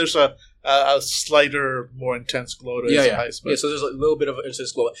 Maybe there's a slighter, more intense glow to his eyes. But So there's a little bit of an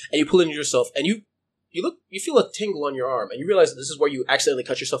intense glow, and you pull it into yourself, and you feel a tingle on your arm, and you realize that this is where you accidentally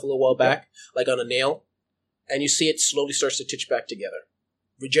cut yourself a little while back, like on a nail, and you see it slowly starts to stitch back together.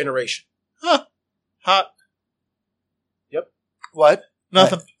 Regeneration. hot. What?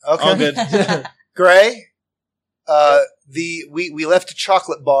 Nothing. Okay. All good. Gray. We left a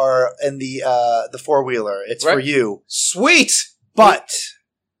chocolate bar in the 4-wheeler. It's for Right. you, Sweet. but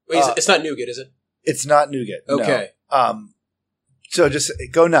Wait, it's not nougat, is it? it's not nougat. no. Okay. So just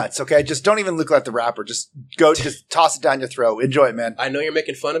go nuts, okay? Just don't even look at the wrapper. Just toss it down your throat. Enjoy it, man. I know you're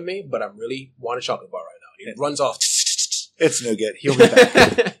making fun of me, but I'm really wanting a chocolate bar right now. And he runs off. It's nougat. He'll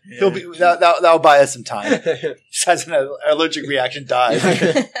be back. That'll buy us some time. Just has an allergic reaction, dies.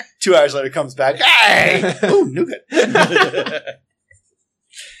 2 hours later, comes back. Hey, ooh, nougat.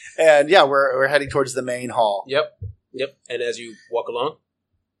 And yeah, we're heading towards the main hall. Yep. And as you walk along,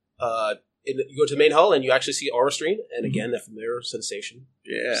 you go to the main hall and you actually see Aurastream, and again, that familiar sensation.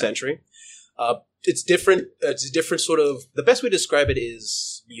 Yeah. Century. It's different. It's a different sort of. The best way to describe it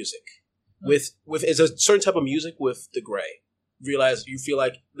is music. With it's a certain type of music with the gray. You feel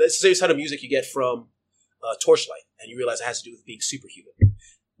like let's say it's kind of music you get from Torchlight, and you realize it has to do with being superhuman.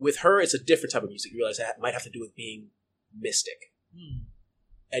 With her, it's a different type of music. You realize that might have to do with being mystic,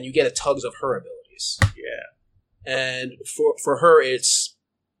 and you get a tugs of her abilities. Yeah. And for her, it's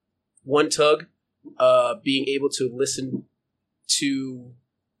one tug, being able to listen to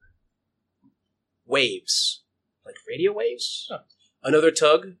waves, like radio waves. Huh. Another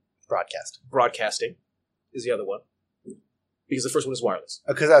tug, Broadcasting. is the other one. Because the first one is wireless.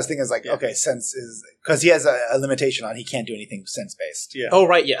 Because I was thinking, sense is because he has a limitation on he can't do anything sense based. Yeah. Oh,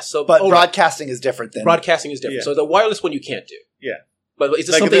 right, yes. So, But broadcasting is different than broadcasting is different. Yeah. So the wireless one you can't do. Yeah. But is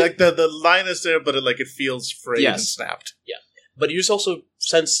it Like, something? the line is there, but it feels frayed and snapped. But you just also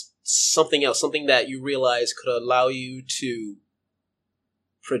sense something else, something that you realize could allow you to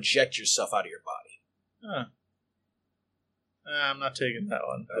project yourself out of your body. Huh. I'm not taking that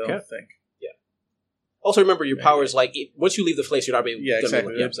one. I Okay. don't think. Also, remember your Yeah, powers. Like once you leave the place, you're not able. Yeah,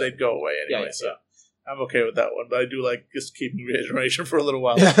 exactly. Yeah, They'd go away anyway. Yeah. So I'm okay with that one. But I do like just keeping regeneration for a little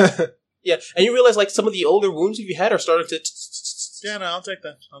while. yeah, and you realize like some of the older wounds you had are starting to. Yeah, no, I'll take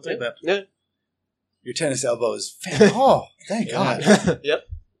that. I'll take that. Yeah. your tennis elbow is. Oh, thank God. Yep.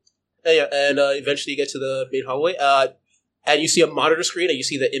 Yeah, and eventually you get to the main hallway, and you see a monitor screen, and you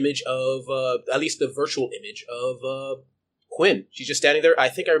see the image of, at least the virtual image of Quinn. She's just standing there. I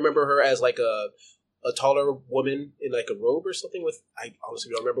think I remember her as like a taller woman in like a robe or something. I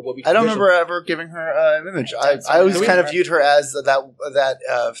honestly don't remember what we. I don't remember ever giving her an image. I always kind of viewed her as that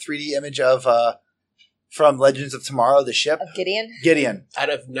 3D image of from Legends of Tomorrow, the ship. Of Gideon? Gideon.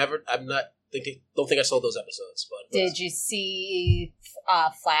 Don't think I saw those episodes. But Did you see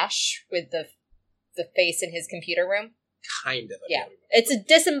Flash with the face in his computer room? kind of. Yeah. It's a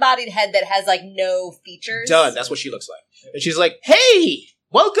disembodied head that has like no features. Done. That's what she looks like, and she's like, "Hey,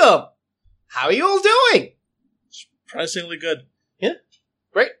 welcome. How are you all doing? Surprisingly good.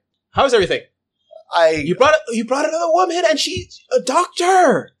 Great. How's everything? You brought another woman, and she's a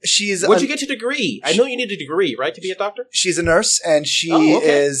doctor. Where'd you get your degree? I know you need a degree, right, to be a doctor? She's a nurse, and she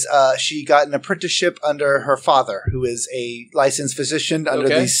she got an apprenticeship under her father, who is a licensed physician under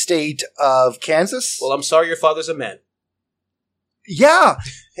the state of Kansas. Well, I'm sorry your father's a man. Yeah.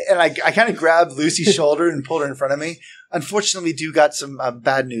 And I kind of grabbed Lucy's shoulder and pulled her in front of me. Unfortunately, we do got some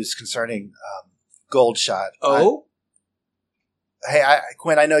bad news concerning Goldshot. Oh?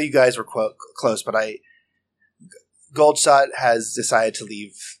 Quinn, I know you guys were close, but Goldshot has decided to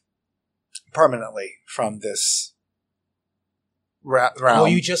leave permanently from this realm. Oh,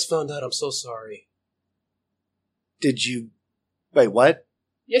 you just found out. I'm so sorry. Did you... Wait, what?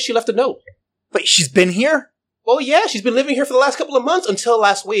 Yeah, she left a note. Wait, she's been here? Well, yeah, she's been living here for the last couple of months until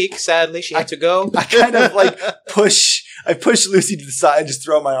last week. Sadly, she had to go. I kind of push Lucy to the side and just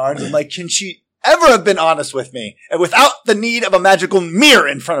throw my arms. I'm like, can she ever have been honest with me? And without the need of a magical mirror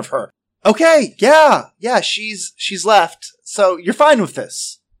in front of her. Okay, yeah, she's left. So you're fine with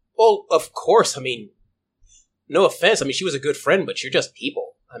this. Well, of course. I mean, no offense. I mean, she was a good friend, but you're just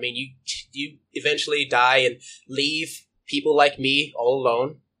people. I mean, you eventually die and leave people like me all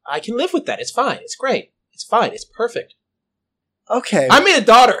alone. I can live with that. It's fine. It's great. It's fine. It's perfect. Okay. I made a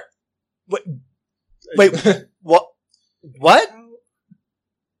daughter. Wait, what? What?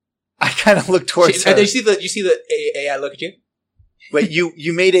 I kind of look towards her. You see the AI look at you? Wait,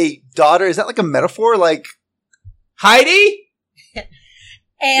 you made a daughter? Is that like a metaphor? Like Heidi?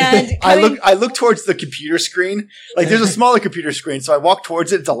 And I look towards the computer screen. Like there's a smaller computer screen, so I walk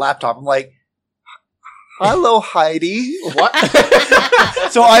towards it. It's a laptop. I'm like, "Hello, Heidi." What?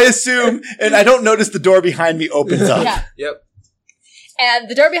 So I assume, and I don't notice the door behind me opens up. Yeah. Yep. And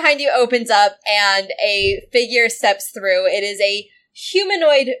the door behind you opens up and a figure steps through. It is a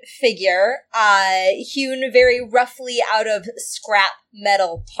humanoid figure, hewn very roughly out of scrap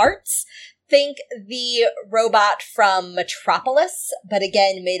metal parts. Think the robot from Metropolis, but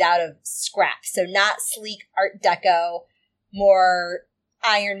again made out of scrap. So not sleek Art Deco, more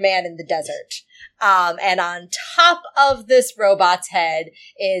Iron Man in the desert. And on top of this robot's head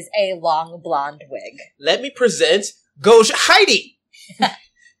is a long blonde wig. Let me present Gauche Heidi.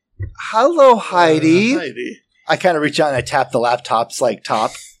 Hello, Heidi. Heidi. I kind of reach out and I tap the laptop's like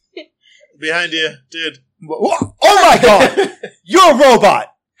top. Behind you, dude. Oh my god! You're a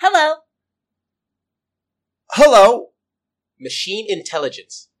robot! Hello. Hello? Machine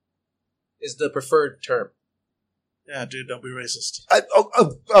intelligence is the preferred term. Yeah, dude, don't be racist.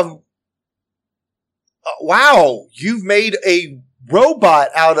 Wow, you've made a robot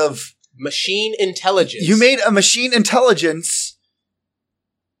out of... Machine intelligence. You made a machine intelligence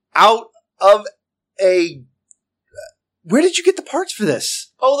out of a... Where did you get the parts for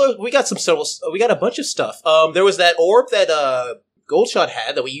this? Oh, we got we got a bunch of stuff. There was that orb that Goldshot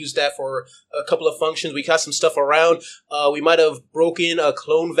had that we used that for a couple of functions. We got some stuff around. We might have broken a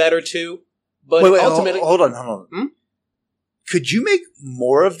clone vet or two. But Wait, ultimately... hold on. Could you make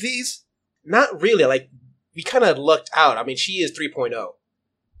more of these? Not really. Like, we kind of lucked out. I mean, she is 3.0.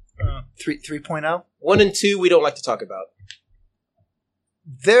 3.0? 1 and 2, we don't like to talk about.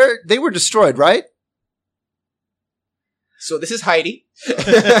 They were destroyed, right? So this is Heidi.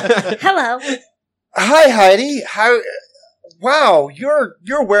 Hello. Hi, Heidi. Wow,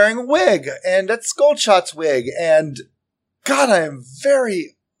 you're wearing a wig, and that's Goldshot's wig, and God, I am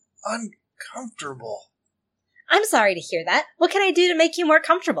very uncomfortable. I'm sorry to hear that. What can I do to make you more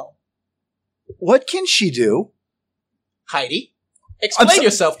comfortable? What can she do? Heidi, explain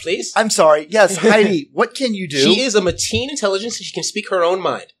yourself, please. I'm sorry. Yes, Heidi, what can you do? She is a machine intelligence and she can speak her own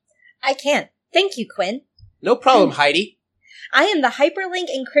mind. I can. Thank you, Quinn. No problem, Heidi. I am the hyperlink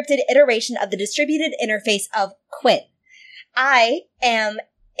encrypted iteration of the distributed interface of Quinn. I am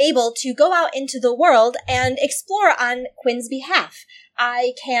able to go out into the world and explore on Quinn's behalf.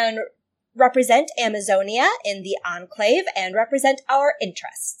 I can represent Amazonia in the Enclave and represent our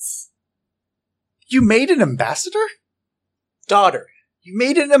interests. You made an ambassador? Daughter. You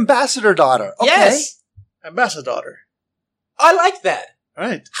made an ambassador daughter. Okay. Yes. Ambassador. I like that. All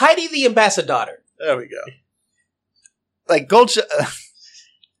right. Heidi the ambassador. There we go. Like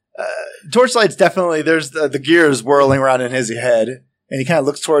Torchlight's definitely, there's the gears whirling around in his head, and he kind of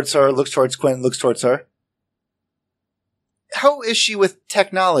looks towards her, looks towards Quinn, looks towards her. How is she with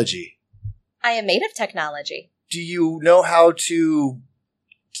technology? I am made of technology. Do you know how to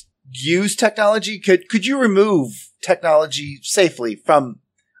use technology? Could you remove technology safely from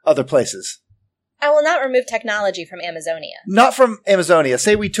other places? I will not remove technology from Amazonia. Not from Amazonia.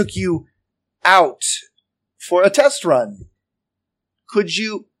 Say we took you out for a test run. Could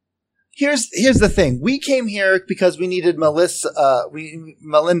you... Here's the thing. We came here because we needed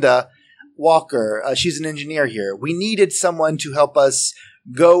Melinda Walker. She's an engineer here. We needed someone to help us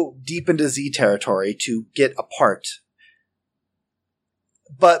go deep into Z territory to get a part.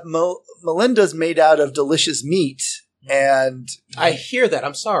 But Melinda's made out of delicious meat, and... I hear that.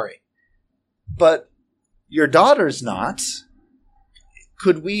 I'm sorry. But your daughter's not.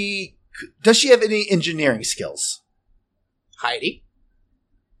 Does she have any engineering skills? Heidi?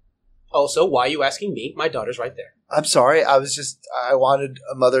 Also, why are you asking me? My daughter's right there. I'm sorry. I wanted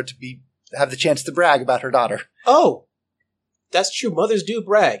a mother to have the chance to brag about her daughter. Oh, that's true. Mothers do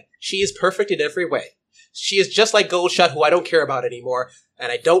brag. She is perfect in every way. She is just like Goldshot, who I don't care about anymore,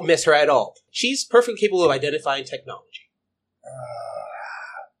 and I don't miss her at all. She's perfectly capable of identifying technology.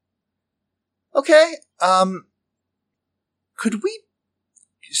 Okay. Could we...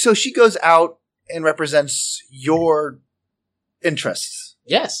 So she goes out and represents your interests.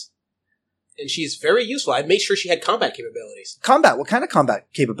 Yes. And she's very useful. I made sure she had combat capabilities. Combat? What kind of combat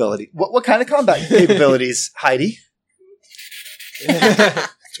capability? What kind of combat capabilities, Heidi?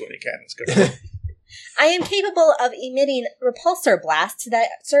 To 620 cannons go. I am capable of emitting repulsor blasts that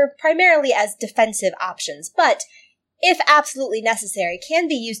serve primarily as defensive options, but, if absolutely necessary, can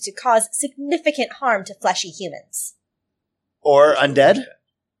be used to cause significant harm to fleshy humans. Or undead?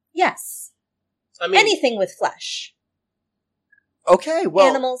 Yes. I mean, Anything with flesh. Okay, well,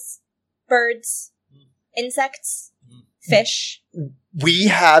 Animals, birds, insects, fish. we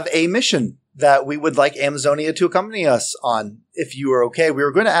have a mission that we would like Amazonia to accompany us on. If you are okay, we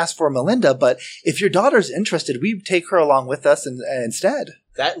were going to ask for Melinda, but if your daughter's interested, we take her along with us instead.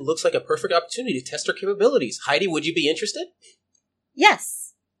 that looks like a perfect opportunity to test her capabilities. Heidi, would you be interested?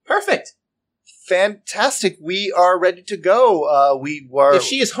 Yes. Perfect. Fantastic. We are ready to go. We were If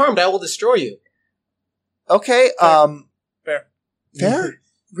she is harmed, I will destroy you. okay. Fair. Fair?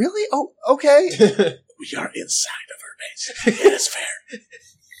 Really? Oh, okay. We are inside of her base. It is fair.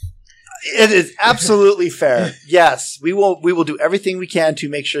 It is absolutely fair. Yes, we will do everything we can to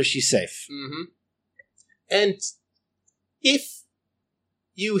make sure she's safe. Mm-hmm. And if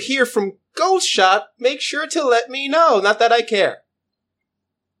you hear from Goldshot, make sure to let me know. Not that I care.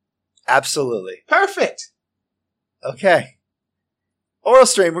 Absolutely. Perfect. Okay. Oral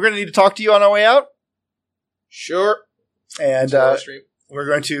Stream, we're going to need to talk to you on our way out. Sure. And Oral Stream. we're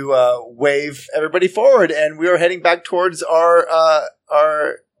going to wave everybody forward, and we are heading back towards our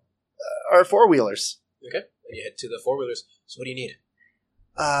four-wheelers. Okay. And you head to the four-wheelers. So what do you need?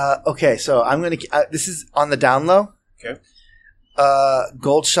 Okay, so I'm going to... this is on the down low. Okay.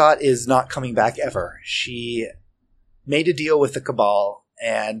 Goldshot is not coming back ever. She made a deal with the Cabal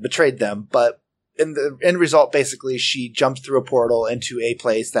and betrayed them, but in the end result, basically, she jumped through a portal into a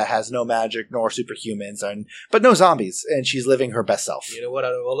place that has no magic nor superhumans, but no zombies, and she's living her best self. You know what?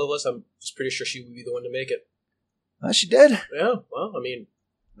 Out of all of us, I'm just pretty sure she would be the one to make it. She did. Yeah. Well, I mean,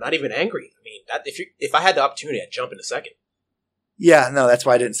 not even angry. I mean, that if I had the opportunity, I'd jump in a second. Yeah, no, that's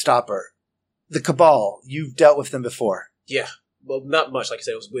why I didn't stop her. The Cabal, you've dealt with them before. Yeah. Well, not much. Like I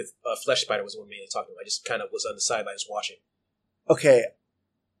said, it was with Flesh Spider was the one mainly talking to. I just kind of was on the sidelines watching. Okay,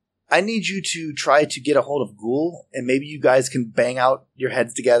 I need you to try to get a hold of Ghoul, and maybe you guys can bang out your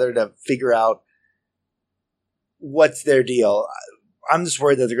heads together to figure out what's their deal. I'm just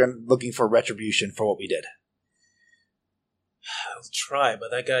worried that they're looking for retribution for what we did. I'll try, but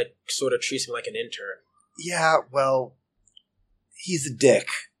that guy sort of treats me like an intern. Yeah, well, he's a dick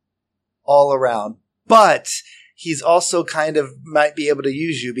all around, but he's also kind of might be able to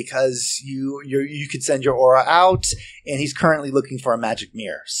use you because you could send your aura out, and he's currently looking for a magic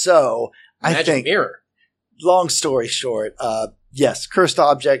mirror. So I think, mirror. long story short, yes, cursed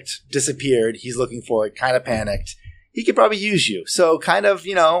object disappeared. He's looking for it, kind of panicked. He could probably use you. So kind of,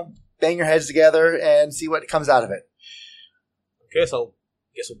 bang your heads together and see what comes out of it. Okay, so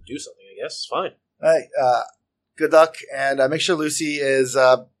I guess we'll do something. I guess fine. All right. Good luck, and make sure Lucy is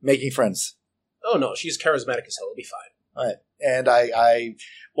making friends. Oh no, she's charismatic as hell. It'll be fine. All right. And I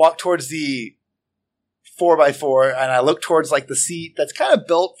walk towards the 4x4, and I look towards like the seat that's kind of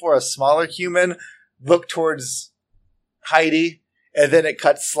built for a smaller human. Look towards Heidi, and then it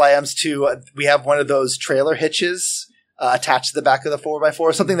slams to we have one of those trailer hitches attached to the back of the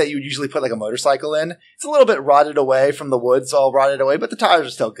 4x4, something that you would usually put like a motorcycle in. It's a little bit rotted away from the woods, all rotted away, but the tires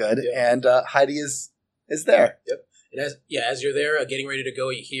are still good. Yeah. And Heidi is there. Yep. And as you're there, getting ready to go,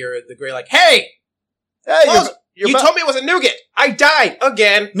 you hear the Grey like, "Hey, you told me it was a nougat. I died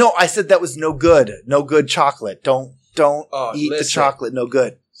again." No, I said that was no good. No good chocolate. Don't eat the chocolate. No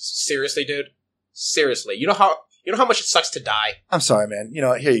good. Seriously, dude. Seriously. You know how much it sucks to die. I'm sorry, man. You know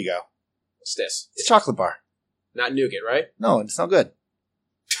what? Here you go. What's this? It's a chocolate bar. Not nougat, right? No, it's not good.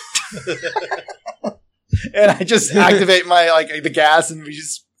 And I just activate my the gas, and we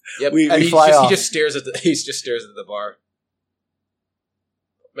just we fly off. He just stares at the bar.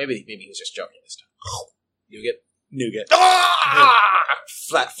 Maybe he was just joking this time. Nougat. Ah!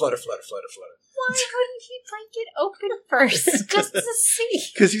 Flutter. Why wouldn't he break it open first, just to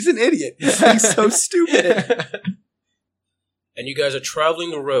see? Because he's an idiot. He's so stupid. And you guys are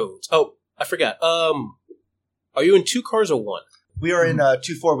traveling the roads. Oh, I forgot. Are you in 2 cars or 1? We are in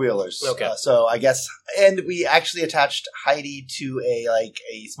 2 4-wheelers. Okay. So I guess, and we actually attached Heidi to a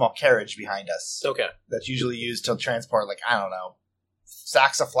small carriage behind us. Okay. That's usually used to transport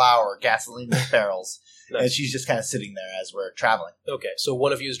sacks of flour, gasoline barrels. Nice. And she's just kind of sitting there as we're traveling. Okay, so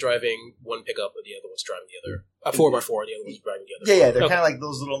one of you is driving one pickup, and the other one's driving the other. 4x4, the other one's driving the other. Yeah, they're kind of like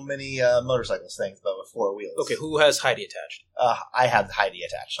those little mini motorcycles things, but with 4 wheels. Okay, who has Heidi attached? I have Heidi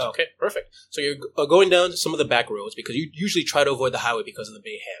attached. Okay, perfect. So you're going down some of the back roads because you usually try to avoid the highway because of the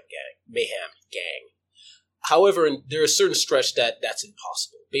Mayhem Gang. However, there is a certain stretch that's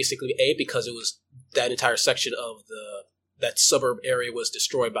impossible. Basically, because it was that entire section of the that suburb area was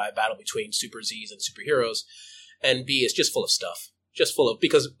destroyed by a battle between Super Zs and superheroes, and B, it's just full of stuff. Just full of,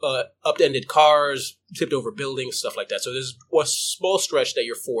 because upended cars, tipped over buildings, stuff like that. So there's a small stretch that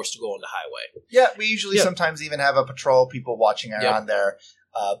you're forced to go on the highway. Yeah, we usually sometimes even have a patrol, people watching around there.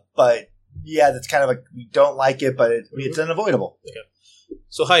 But yeah, that's kind of like, we don't like it, but it's unavoidable. Okay.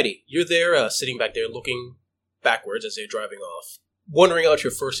 So Heidi, you're there sitting back there looking backwards as they're driving off, wondering about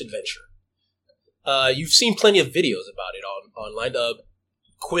your first adventure. You've seen plenty of videos about it online.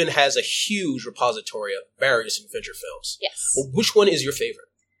 Quinn has a huge repository of various adventure films. Yes. Well, which one is your favorite?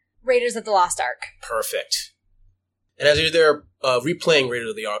 Raiders of the Lost Ark. Perfect. And as you're there replaying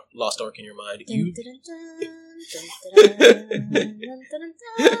Raiders of the Lost Ark in your mind, you...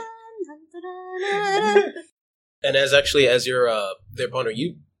 And as you're there pondering,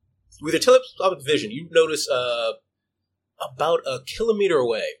 you, with your telescopic vision, you notice about a kilometer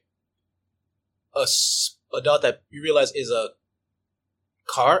away a dot that you realize is a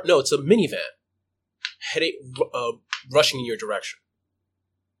car. No, it's a minivan heading, rushing in your direction,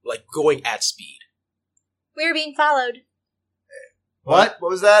 like going at speed. We're being followed. What?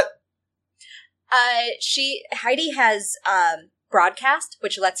 What was that? Heidi has broadcast,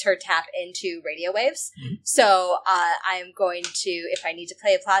 which lets her tap into radio waves. Mm-hmm. So I'm going to, if I need to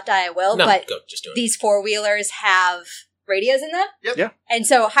play a plot die, I will. No, but go, just do it. These four-wheelers have radios in them. Yep. Yeah. And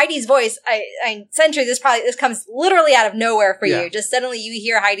so Heidi's voice, Sentry, this comes literally out of nowhere for you. Just suddenly you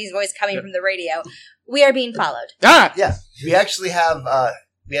hear Heidi's voice coming from the radio. We are being followed. Ah! Yeah, we actually have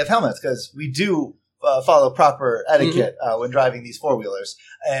helmets because we do follow proper etiquette when driving these four-wheelers,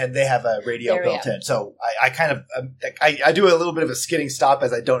 and they have a radio built in. So I kind of I do a little bit of a skidding stop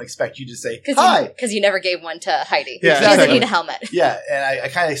as I don't expect you to say hi, because you never gave one to Heidi. Yeah, she doesn't exactly. need a helmet. Yeah, and I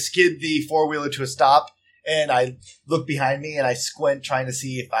kind of skid the four-wheeler to a stop, and I look behind me and I squint trying to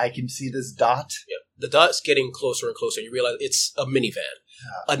see if I can see this dot. Yep. The dot's getting closer and closer, and you realize it's a minivan,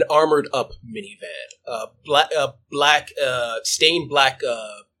 an armored-up minivan, black, stained black.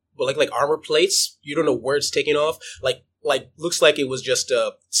 Like armor plates. You don't know where it's taken off. Like looks like it was just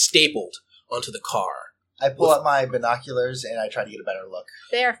stapled onto the car. I pull out my binoculars and I try to get a better look.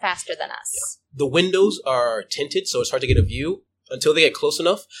 They are faster than us. Yeah. The windows are tinted, so it's hard to get a view until they get close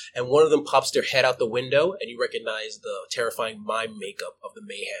enough. And one of them pops their head out the window, and you recognize the terrifying mime makeup of the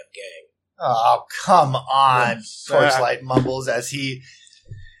Mayhem gang. Oh, come on! Torchlight mumbles as he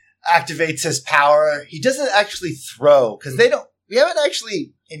activates his power. He doesn't actually throw because we haven't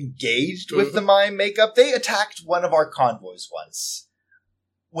actually engaged with the mime makeup. They attacked one of our convoys once,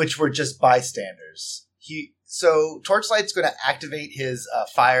 which were just bystanders. So Torchlight's going to activate his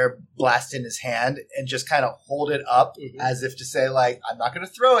fire blast in his hand and just kind of hold it up as if to say, like, I'm not going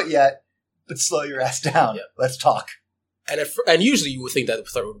to throw it yet, but slow your ass down. Yeah. Let's talk. And usually you would think that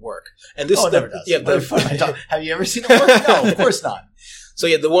would work. And this never does. Yeah, have you ever seen it work? No, of course not. So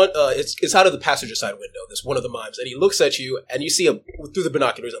yeah, the one it's out of the passenger side window. There's one of the mimes, and he looks at you, and you see through the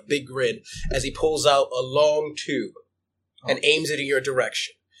binoculars a big grin as he pulls out a long tube and aims it in your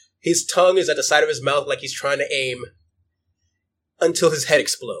direction. His tongue is at the side of his mouth, like he's trying to aim, until his head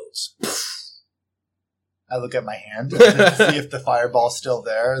explodes. I look at my hand to see if the fireball's still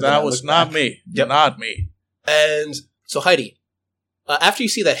there. That was not me. Yep. Not me. And so Heidi, after you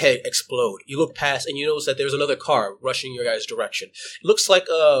see that head explode, you look past and you notice that there's another car rushing your guys' direction. It looks like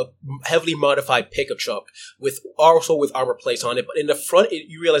a heavily modified pickup truck with armor plates on it, but in the front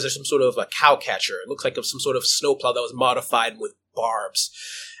you realize there's some sort of a cow catcher. It looks like some sort of snowplow that was modified with barbs.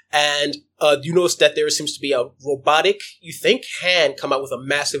 And you notice that there seems to be a robotic, you think, hand come out with a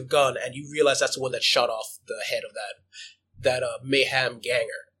massive gun, and you realize that's the one that shot off the head of that Mayhem ganger.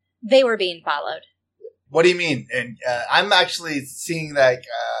 They were being followed. What do you mean? And I'm actually seeing that.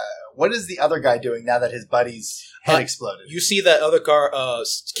 What is the other guy doing now that his buddy's head exploded? You see that other car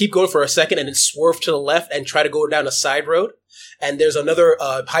keep going for a second and then swerve to the left and try to go down a side road. And there's another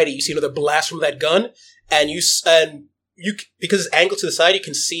Heidi. You see another blast from that gun, and you because it's angled to the side, you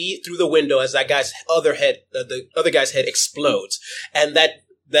can see through the window as that guy's other head, the other guy's head explodes, and that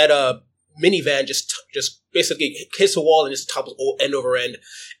minivan just basically hits a wall and just topples end over end,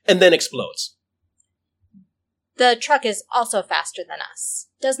 and then explodes. The truck is also faster than us.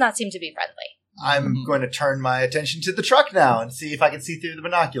 Does not seem to be friendly. I'm going to turn my attention to the truck now and see if I can see through the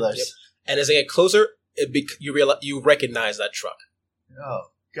binoculars. Yep. And as they get closer, you recognize that truck.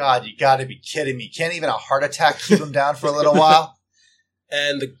 Oh, God, you gotta be kidding me. Can't even a heart attack keep him down for a little while?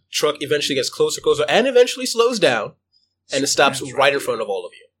 And the truck eventually gets closer, and eventually slows down, and it stops right in front of all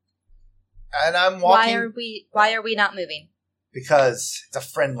of you. And I'm walking... Why are we not moving? Because it's a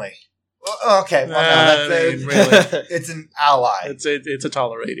friendly... Okay, well, no, really. it's an ally. It's a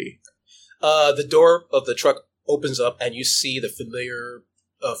toleraty. The door of the truck opens up, and you see the familiar,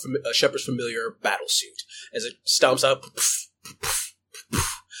 Shepard's familiar battle suit as it stomps out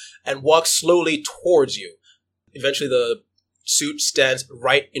and walks slowly towards you. Eventually, the suit stands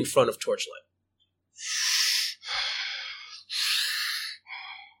right in front of Torchlight.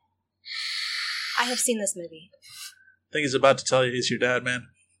 I have seen this movie. I think he's about to tell you he's your dad, man.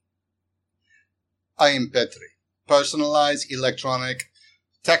 I am Petri. Personalized, electronic,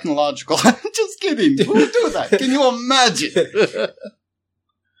 technological. Just kidding. Who would do that? Can you imagine?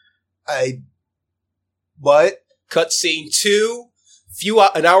 What? Cutscene 2,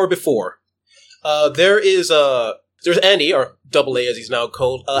 an hour before. There's Andy, or Double A as he's now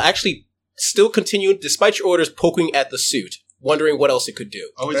called, actually still continuing, despite your orders, poking at the suit, wondering what else it could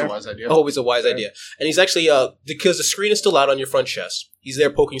do. Always a wise idea. Always a wise idea. And he's actually, because the screen is still out on your front chest, he's there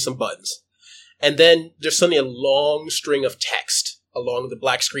poking some buttons. And then there's suddenly a long string of text along the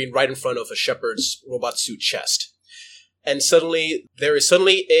black screen right in front of a Shepard's robot suit chest. And there is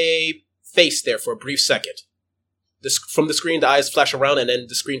suddenly a face there for a brief second. From the screen, the eyes flash around, and then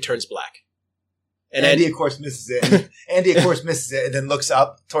the screen turns black. And Andy, of course, misses it. And then looks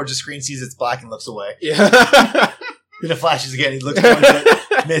up towards the screen, sees it's black, and looks away. Yeah. Then it flashes again. He looks towards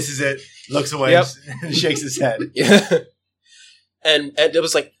it, misses it, looks away, and shakes his head. Yeah. And it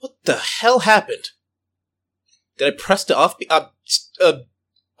was like, what the hell happened? Did I press the off?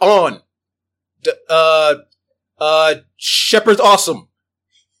 On. Shepard's awesome.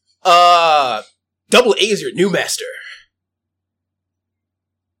 Double A is your new master.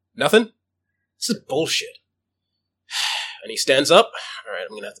 Nothing? This is bullshit. And he stands up. All right,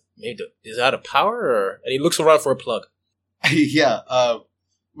 I'm gonna have to. Maybe is that out of power? And he looks around for a plug. Yeah.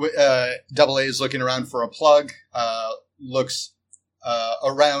 Double A is looking around for a plug. Looks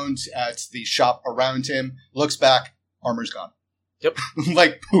around at the shop around him. Looks back. Armor's gone. Yep.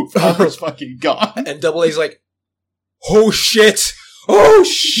 Like poof. Armor's fucking gone. And Double A's like, oh shit! Oh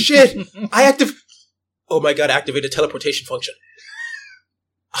shit! Oh my god! Activate the teleportation function.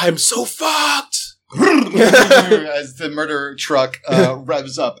 I'm so fucked. As the murder truck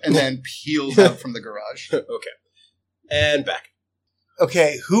revs up and then peels out from the garage. Okay. And back.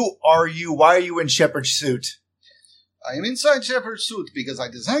 Okay, who are you? Why are you in Shepard's suit? I am inside Shepard's suit because I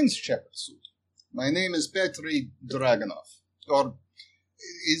designed Shepard's suit. My name is Petri Dragunov. Or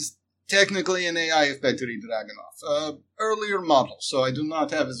is technically an AI of Petri Dragunov. Earlier model, so I do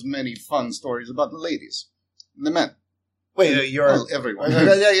not have as many fun stories about the ladies. The men. Wait, you're everyone.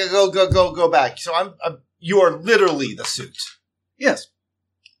 Yeah, go back. So you are literally the suit. Yes,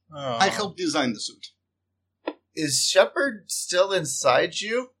 Oh. I helped design the suit. Is Shepard still inside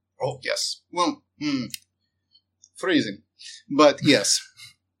you? Oh yes. Well, freezing, but yes.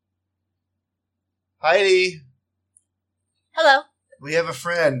 Heidi, Hello. we have a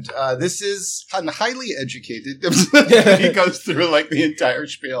friend. This is I'm highly educated. He goes through like the entire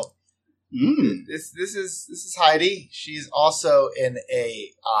spiel. this is Heidi. She's also an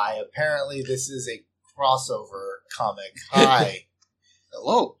AI. Apparently, this is a crossover comic. Hi.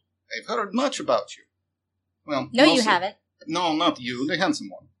 Hello. I've heard much about you. Well, No, you mostly- haven't. No, not you. The handsome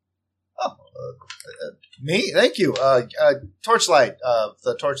one. Oh, me? Thank you. Torchlight.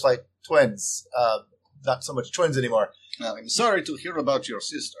 The Torchlight twins. Not so much twins anymore. Well, I'm sorry to hear about your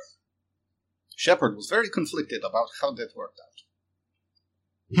sister. Shepard was very conflicted about how that worked out.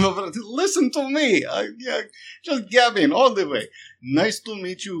 No, but listen to me. Just gabbing all the way. Nice to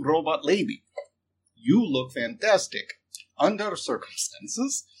meet you, Robot Lady. You look fantastic. Under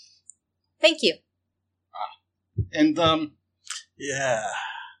circumstances. Thank you. And, Yeah.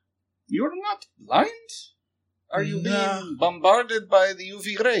 you're not blind? Are you No. being bombarded by the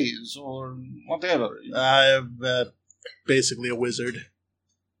UV rays or whatever? I'm basically a wizard.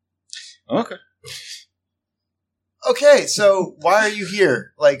 Okay. Okay, so why are you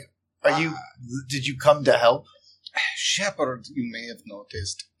here? Like, did you come to help? Shepard, you may have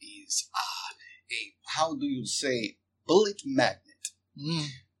noticed, is how do you say, bullet magnet.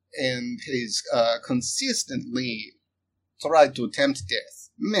 And he's consistently tried to attempt death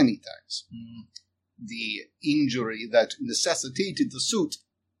many times. The injury that necessitated the suit,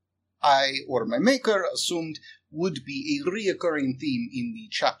 I or my maker assumed would be a reoccurring theme in the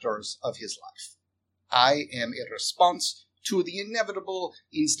chapters of his life. I am a response to the inevitable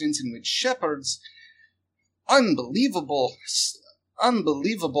instance in which Shepard's unbelievable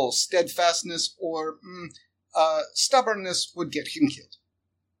steadfastness or stubbornness would get him killed.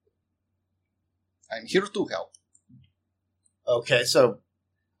 I'm here to help. Okay,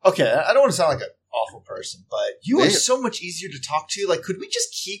 I don't want to sound like an awful person, but you are Damn. so much easier to talk to. Like, could we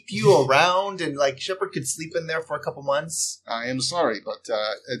just keep you around and, like, Shepard could sleep in there for a couple months? I am sorry, but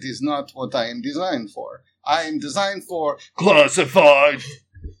it is not what I am designed for. I am designed for Classified.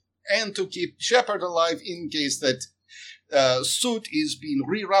 and to keep Shepard alive in case that suit is being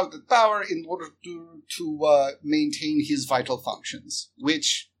rerouted power in order to maintain his vital functions,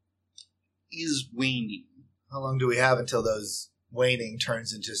 which is waning. How long do we have until those waning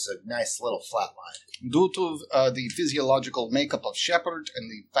turns into just a nice little flat line? Due to the physiological makeup of Shepard and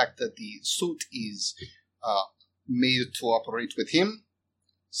the fact that the suit is made to operate with him,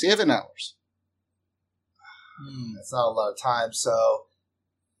 7 hours. That's not a lot of time, so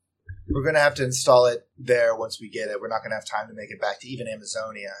we're going to have to install it there once we get it. We're not going to have time to make it back to even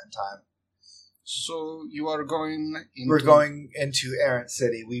Amazonia in time. So you are going into... We're going into Errant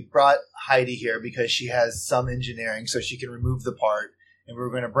City. We brought Heidi here because she has some engineering so she can remove the part, and we're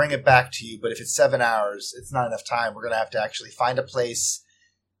going to bring it back to you, but if it's 7 hours, it's not enough time. We're going to have to actually find a place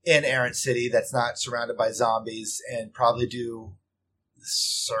in Errant City that's not surrounded by zombies and probably do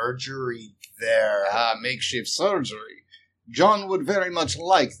surgery there. makeshift surgery. John would very much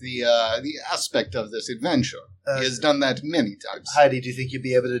like the aspect of this adventure. He has done that many times. Heidi, do you think you'd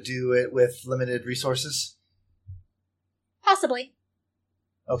be able to do it with limited resources? Possibly.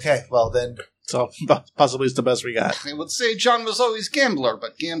 Okay, well then... So possibly it's the best we got. I would say John was always gambler,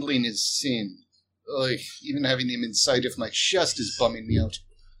 but gambling is sin. Ugh, even having him inside of my chest is bumming me out.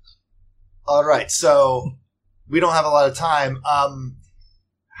 Alright, so we don't have a lot of time.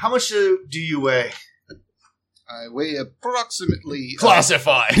 How much do you weigh? I weigh approximately...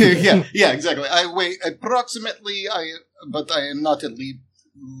 Classified! yeah, exactly. I weigh approximately, but I am not at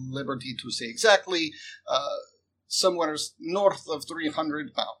liberty to say exactly, somewhere north of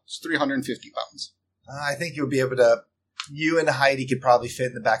 300 pounds, 350 pounds. I think you'll be able to... You and Heidi could probably fit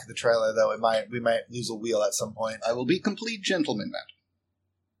in the back of the trailer, though. We might lose a wheel at some point. I will be complete gentleman,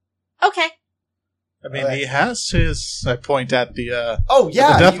 Matt. Okay. I mean, he has his... I point at the Oh,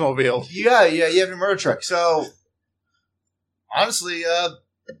 yeah! the Deathmobile. You have your murder truck. So, honestly,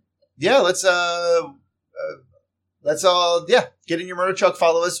 let's all get in your murder truck,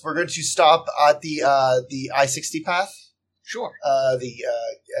 follow us. We're going to stop at the I-60 path. Sure. The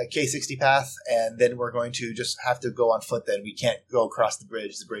K-60 path, and then we're going to just have to go on foot then. We can't go across the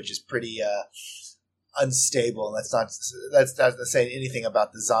bridge. The bridge is pretty unstable, and that's not saying anything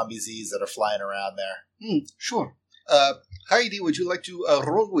about the zombies that are flying around there. Sure. Heidi, would you like to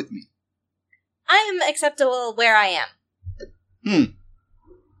roll with me? I am acceptable where I am.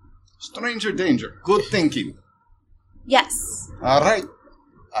 Stranger danger. Good thinking. Yes. All right.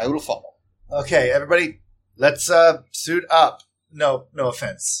 I will follow. Okay, everybody, let's suit up. No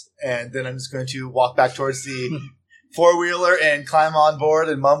offense. And then I'm just going to walk back towards the four-wheeler and climb on board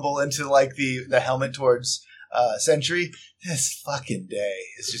and mumble into like the helmet towards Sentry. This fucking day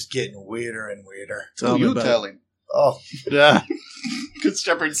is just getting weirder and weirder. Tell me you about tell him. Oh, Yeah. Because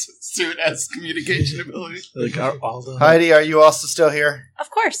Shepard's suit has communication ability. Like all the... Heidi, are you also still here? Of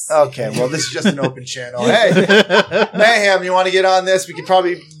course. Okay, well, this is just an open channel. Hey, Mayhem, you want to get on this? We could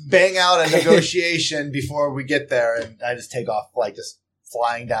probably bang out a negotiation before we get there, and I just take off, like, just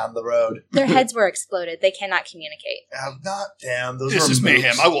flying down the road. Their heads were exploded. They cannot communicate. Not damn. Those This were is moves.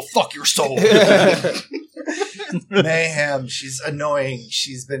 mayhem. I will fuck your soul. Mayhem. She's annoying.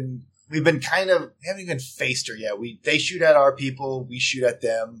 We haven't even faced her yet. They shoot at our people. We shoot at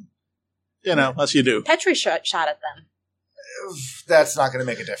them. You know, as you do. Petrie shot at them. That's not going to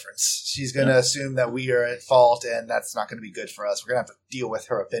make a difference. She's going to assume that we are at fault, and that's not going to be good for us. We're going to have to deal with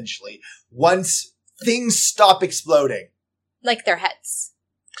her eventually. Once things stop exploding. Like their heads.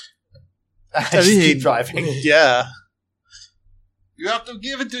 I just keep driving. Yeah. You have to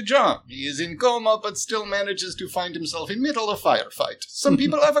give it to John. He is in coma, but still manages to find himself in middle of a firefight. Some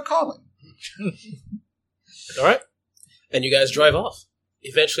people have a calling. All right. And you guys drive off,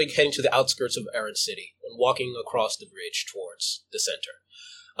 eventually heading to the outskirts of Errant City and walking across the bridge towards the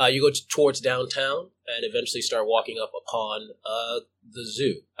center. You go towards downtown and eventually start walking up upon the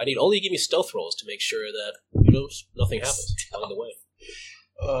zoo. I need all you give me stealth rolls to make sure that nothing happens along the way.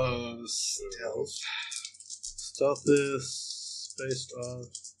 Stealth. Stealth is based on...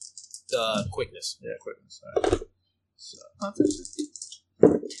 Quickness. Yeah, quickness. All right.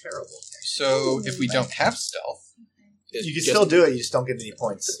 Terrible. So, if we don't have stealth... You can still do it, you just don't get any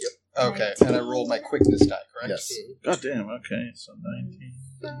points. Yep. Okay, and I rolled my quickness die, correct? Yes. God damn, okay. So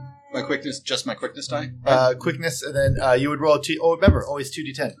 19. My quickness die? Quickness, and then you would roll remember, always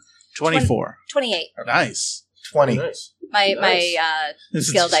 2d10. 24. 28. Nice. 20. Nice. My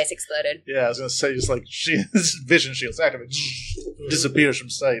skill dice exploded. Yeah, I was going to say, just like, vision shields activate. Disappears from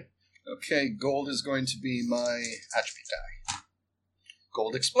sight. Okay, gold is going to be my attribute die.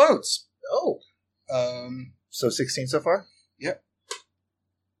 Gold explodes. Oh. So 16 so far?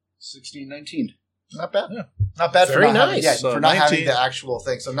 16, 19. Not bad. Yeah. Not bad Very for not nice. having, So for not 19 having the actual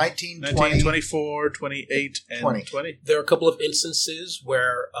thing. So 19, 19, 20. 24, 28, and 20. 20. There are a couple of instances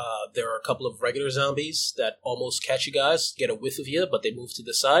where there are a couple of regular zombies that almost catch you guys, get a whiff of you, but they move to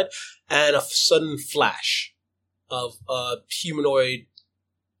the side, and a sudden flash of humanoid.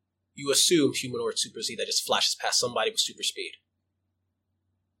 You assume humanoid Super Z that just flashes past somebody with super speed.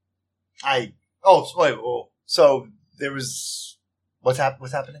 So there was what's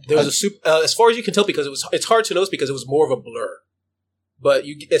happening? There was a super, as far as you can tell, because it's hard to notice because it was more of a blur. But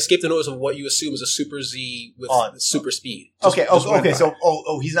you escape the notice of what you assume is a Super Z with super speed. Okay. just went by. So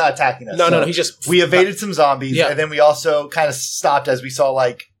he's not attacking us. No, So he just we evaded some zombies, Yeah. and then we also kind of stopped as we saw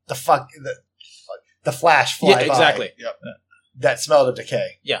like the flash fly by. exactly. That smelled of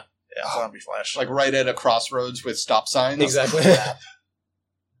decay. Yeah, zombie flash. Like right at a crossroads with stop signs. Exactly.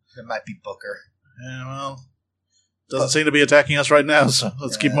 It might be Booker. Yeah, well, doesn't seem to be attacking us right now, so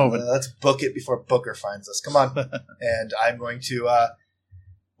let's keep moving. Let's book it before Booker finds us. Come on. And I'm going to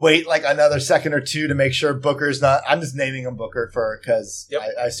wait like another second or two to make sure Booker's not. I'm just naming him Booker because Yep.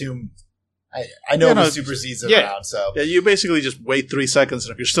 I assume I know the Super Z's around. So Yeah, you basically just wait 3 seconds,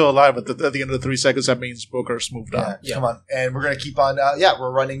 and if you're still alive at the end of the 3 seconds, that means Booker's moved on. Yeah. Come on. And we're going to keep on.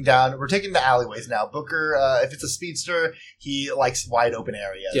 We're running down. We're taking the alleyways now. Booker, if it's a speedster, he likes wide open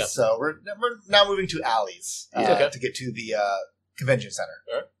areas. Yeah. So we're now moving to alleys Okay. to get to the convention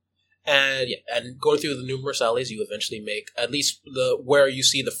center. And going through the numerous alleys, you eventually make at least where you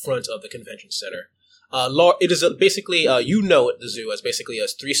see the front of the convention center. It is basically the zoo as basically a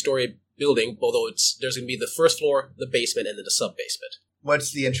 3-story building, although there's going to be the first floor, the basement, and then the sub basement.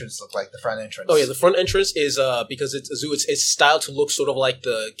 What's the entrance look like? The front entrance? Oh yeah, the front entrance is because it's a zoo. It's styled to look sort of like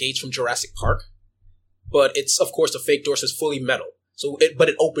the gates from Jurassic Park, but it's of course the fake door is fully metal. But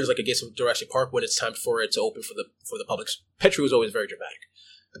it opens like a gate from Jurassic Park when it's time for it to open for the public. Petru is always very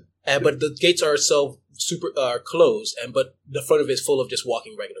dramatic, but the gates are are closed, but the front of it is full of just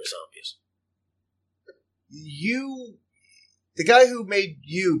walking regular zombies. The guy who made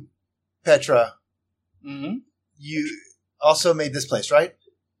you, Petra, Mm-hmm. you also made this place, right?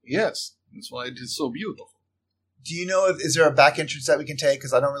 Yes. That's why it is so beautiful. Do you know is there a back entrance that we can take?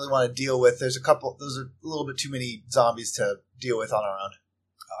 Because I don't really want to deal with. Those are a little bit too many zombies to deal with on our own.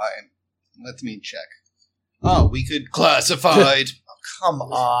 Let me check. Oh, we could classified. Come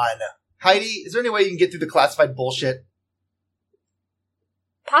on, Heidi. Is there any way you can get through the classified bullshit?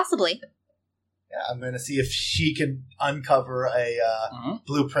 Possibly. Yeah, I'm going to see if she can uncover a Mhm.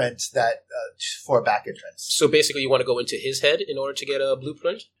 blueprint that for a back entrance. So basically, you want to go into his head in order to get a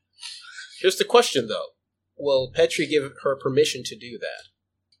blueprint? Here's the question, though. Will Petri give her permission to do that?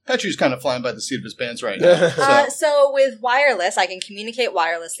 Petru's kind of flying by the seat of his pants right now. So with wireless, I can communicate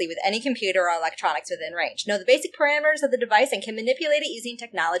wirelessly with any computer or electronics within range. Know the basic parameters of the device and can manipulate it using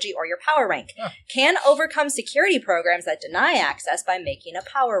technology or your power rank. Oh. Can overcome security programs that deny access by making a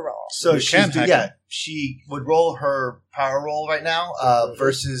power roll. So You can hack it. she would roll her power roll right now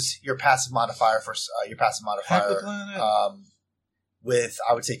versus your passive modifier for your passive Hack the modifier planet. with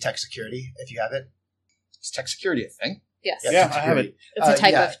I would say tech security if you have it. Is tech security a thing? Yes. Yeah, tech I have security. It's a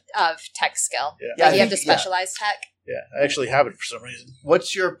type yeah. of tech skill. Yeah. Yeah, Like I you have to think- yeah. specialize tech. Yeah, I actually have it for some reason.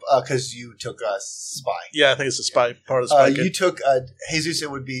 What's your because you took a spy. Yeah, I think it's a spy part of the spy You kit. took Jesus.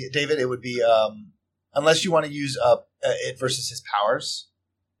 It would be David. It would be unless you want to use it versus his powers.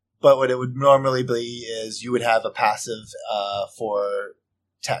 But what it would normally be is you would have a passive for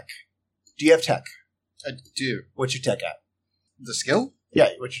tech. Do you have tech? I do. What's your tech at? The skill? Yeah,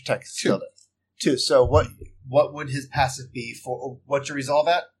 what's your tech skilled at? 2. So what would his passive be for? What's your resolve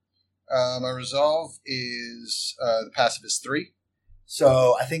at? My resolve is the passive is 3.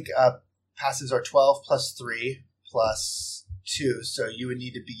 So I think passives are 12 plus 3 plus 2. So you would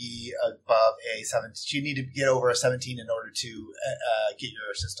need to be above a 17. You need to get over a 17 in order to get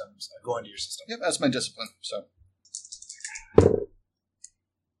your systems go into your system. Yep, that's my discipline. So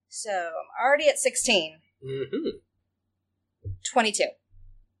So I'm already at 16. Mm-hmm. 22.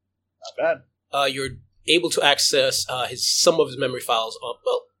 Not bad. You're able to access some of his memory files.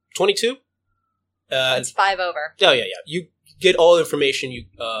 22. It's 5 over. Oh yeah. You get all the information you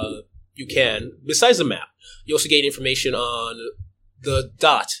can besides the map. You also get information on the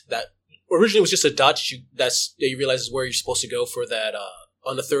dot that originally was just a dot that you realize is where you're supposed to go for that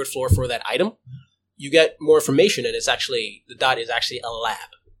on the 3rd floor for that item. You get more information, and the dot is actually a lab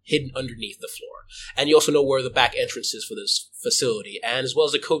hidden underneath the floor. And you also know where the back entrance is for this facility, and as well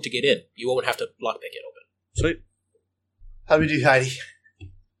as the code to get in. You won't have to lockpick it open. Sweet. How do we do, Heidi?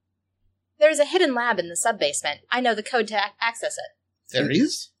 There's a hidden lab in the sub-basement. I know the code to access it. there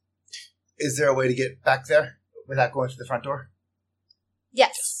is? Is there a way to get back there without going through the front door?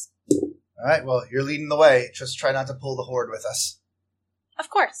 Yes. All right, well, you're leading the way. Just try not to pull the horde with us. Of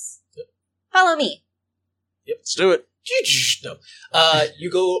course. Follow me. Yep. Let's do it. No. You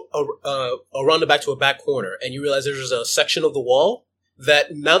go around the back to a back corner, and you realize there's a section of the wall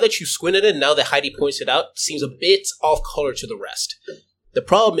that, now that you squint at it, now that Heidi points it out, seems a bit off color to the rest. The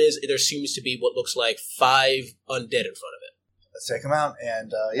problem is there seems to be what looks like 5 undead in front of it. Let's take them out,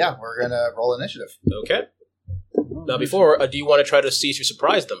 and we're going to roll initiative. Okay. Now, before, do you want to try to see if you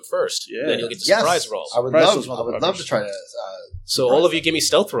surprise them first? Yeah. Then you'll get the surprise rolls. I would Surprise those love to try to... So all of you give me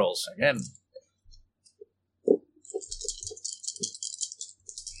stealth rolls. Again.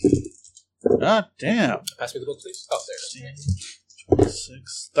 Ah, damn. Pass me the book, please. Oh, there.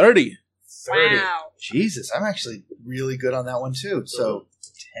 26, 30. 30. Wow. Jesus, I'm actually really good on that one, too. So,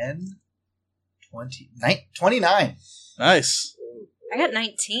 10, 20, 29. Nice. I got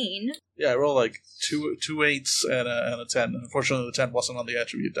 19. Yeah, I rolled like two 8s and a 10. Unfortunately, the 10 wasn't on the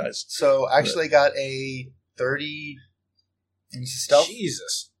attribute dice. So, actually got a 30... Stealth?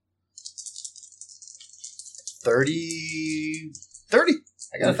 Jesus. 30...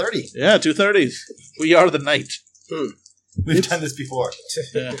 I got a 30. Yeah, 2 30s. We are the knight. We've done this before.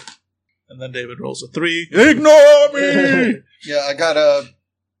 Yeah. And then David rolls a 3. Ignore me! Yeah, I got a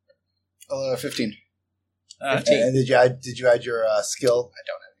 15. And did you add your skill? I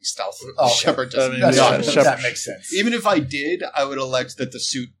don't have any stealth. Oh, okay. Shepard doesn't. I mean, That's yeah, fine. Shepard. That makes sense. Even if I did, I would elect that the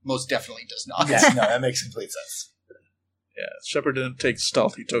suit most definitely does not. Yeah, no, that makes complete sense. Yeah, Shepard didn't take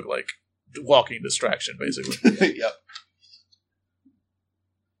stealth. He took, like, walking distraction, basically. Yep.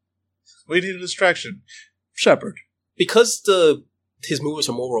 We need a distraction. Shepard. Because his movements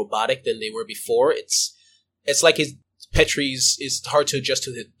are more robotic than they were before, it's like his Petrie's is hard to adjust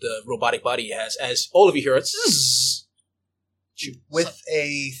to the robotic body he has. As all of you hear, it's With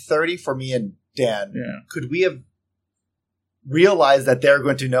a 30 for me and Dan, Yeah. could we have realized that they're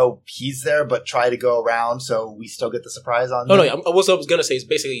going to know he's there, but try to go around so we still get the surprise on Oh, them? no, what I was going to say is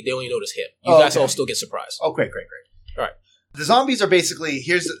basically they only notice him. You Oh, guys okay. all still get surprised. Oh, great. All right. The zombies are basically,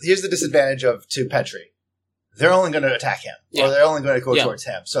 here's the disadvantage to Petrie. They're only going to attack him, Yeah. or they're only going to go Yeah. towards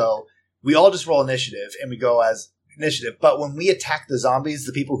him. So we all just roll initiative, and we go as initiative. But when we attack the zombies,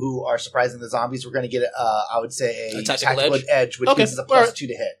 the people who are surprising the zombies, we're going to get, I would say, A tactical edge, which Okay. gives us a All right. +2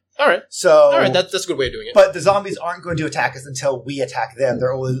 to hit. All right. So, All right, that's a good way of doing it. but the zombies aren't going to attack us until we attack them.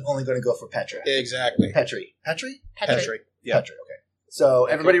 They're only going to go for Petra. Exactly. Petrie. Petrie. Yeah. Petrie, okay. So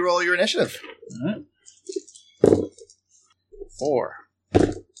everybody roll your initiative. All right. 4.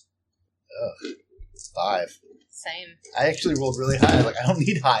 5. Same. I actually rolled really high. Like, I don't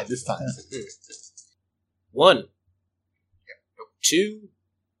need high this time. 1, 2,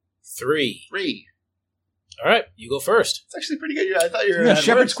 3. 3. All right, you go first. It's actually pretty good. I thought you were... Yeah,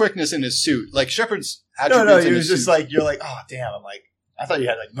 Shepard's quickness in his suit. Like, Shepard's attributes No, in it his was just suit. like, you're like, oh, damn. I'm like, I thought you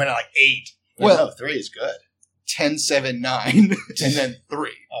had went at 8. Well- no, 3 is good. 10, 7, 9, and then 3. Oh, yeah.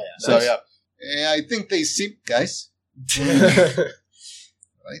 So, Nice. yeah. I think they seem... Guys?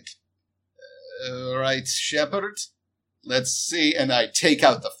 Right. All right, Shepard. Let's see. And I take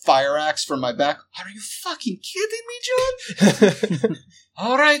out the fire axe from my back. Are you fucking kidding me, John?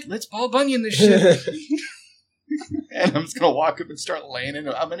 All right, let's Paul Bunyan this shit. And I'm just going to walk up and start laying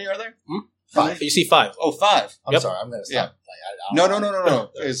into... How many are there? 5. You see 5. Oh, 5. I'm Yep. sorry. I'm going to Yeah. stop. Like, No.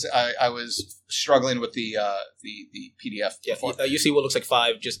 Because I was struggling with the PDF Yeah, before. you see what looks like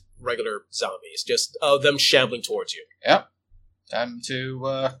 5 just regular zombies, just them shambling towards you. Time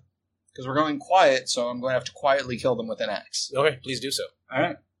to... Because we're going quiet, so I'm going to have to quietly kill them with an axe. Okay, please do so. All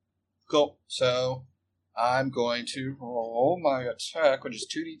right. Cool. So I'm going to roll my attack, which is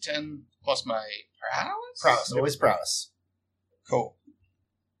 2d10 plus my prowess? Prowess. Always prowess. Cool.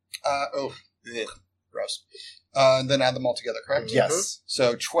 Gross. And then add them all together, correct? Yes.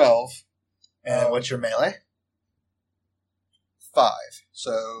 So 12. And what's your melee? 5.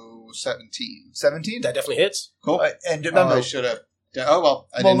 So 17. 17? That definitely hits. Cool. And Oh, remember, I should have... Oh, well.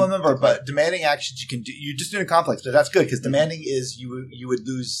 I well, didn't. remember, but demanding actions you can do. You're just doing a complex, but that's good because demanding is you would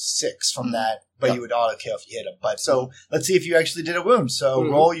lose 6 from that, but Yeah. you would auto kill if you hit him. But so let's see if you actually did a wound. So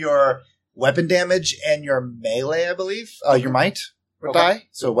Mhm. roll your weapon damage and your melee, I believe. Your might would Okay. die.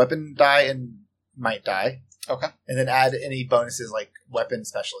 So weapon die and might die, Okay. and then add any bonuses like weapon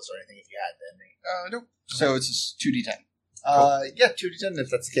specialist or anything if you had any. Nope. So it's just 2d10. Yeah, 2d10 if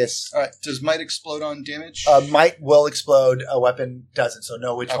that's the case. All right. Does might explode on damage? Might will explode. A weapon doesn't. So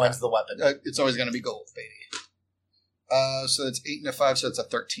know which Okay. one's the weapon. It's always going to be gold, baby. So that's 8 and a 5, so it's a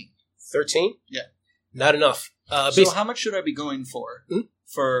 13. 13? Yeah. Not enough. So how much should I be going for? Hmm?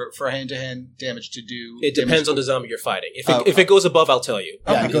 For hand-to-hand damage to do? It depends on the zombie you're fighting. Oh, if it goes above, I'll tell you.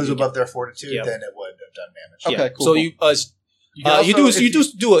 Yeah, Okay. if it goes above their fortitude, Yeah. then it would have done damage. Okay, Yeah. cool, So cool. you You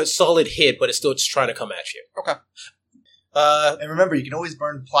do a solid hit, but it's still just trying to come at you. Okay. And remember, you can always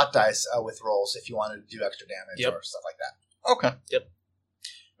burn plot dice with rolls if you want to do extra damage or stuff like that. Okay.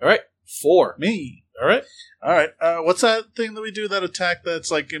 All right, 4. Me. All right. All right. What's that thing that we do? That attack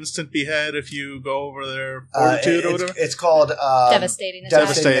that's like instant behead if you go over their fortitude or whatever. It's called Devastating attack.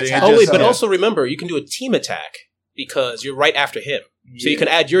 Devastating. attack. Oh, wait, but yeah. also remember, you can do a team attack because you're right after him. So you can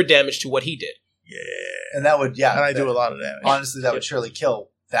add your damage to what he did. Yeah. and that would And I do a lot of damage. honestly that would surely kill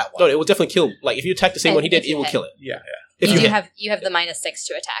that No, one. it will definitely kill. Like, if you attack the same And one he did, if you it will hit. kill it. Yeah. If You you do hit. have the -6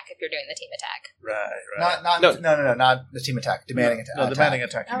 to attack if you're doing the team attack. Right. Not the team attack. Demanding attack. No, demanding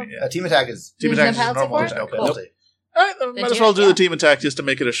attack. You mean, yeah. Team attack is Team There's attack no is a normal penalty attack. for it? no penalty. All right, then Then might as do well it, do yeah. the team attack just to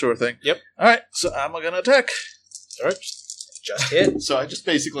make it a sure thing. Yep. All right, so I'm gonna attack. All right. Just hit. So I just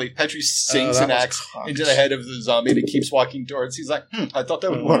basically Petri sinks that an was axe cocked. into the head of the zombie and he keeps walking towards. He's like, I thought that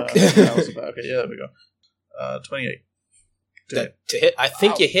would work. That was about, okay, yeah, there we go. 28. To hit. I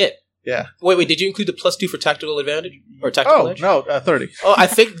think you hit. Yeah. Wait. Did you include the +2 for tactical advantage? Or tactical Oh, edge? no, 30. Oh, I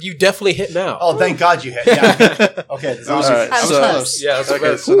think you definitely hit now. Oh, thank God you hit. Yeah. Okay. The All zombie- right, I was so, close. Yeah, that's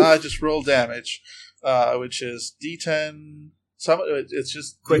okay, so now I just roll damage, which is D10. It's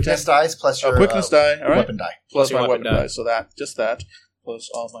just Quickness D10 dice plus your quickness die, all right? weapon die. Plus your my weapon weapon die. die. So that, plus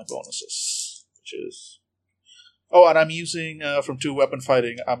all my bonuses, which is... Oh, and I'm using, from 2 weapon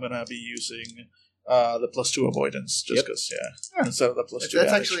fighting, I'm going to be using the +2 avoidance, just Yep. because, instead of the +2 That's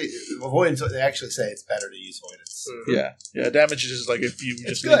damage. actually avoidance. They actually say it's better to use avoidance. Yeah, damage is just like if you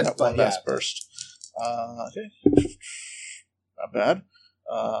just good, need that one but last burst. Okay. Not bad.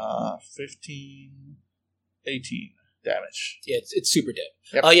 15, 18 damage. Yeah, it's super dead.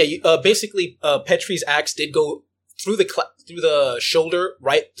 Yep. Yeah. Basically, Petri's axe did go through the shoulder,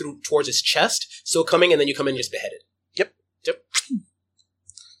 right through towards his chest. Still coming, and then you come in and just beheaded.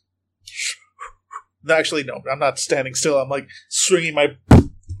 Actually, no, I'm not standing still. I'm like swinging my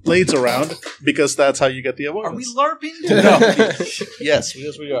blades around because that's how you get the Are avoidance. we LARPing? No. Yes,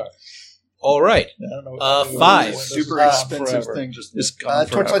 we are. All right. I don't know. 5. Super Uh, expensive forever. thing. Just Just gone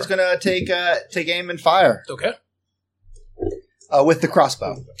Torchlight's forever. going to take aim and fire Okay. with the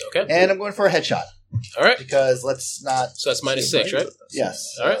crossbow, Okay. and I'm going for a headshot All right. because let's not. So that's -6, right? Yes.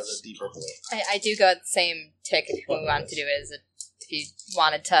 All right. The deeper blue. I do go at the same tick if we wanted to do it as if you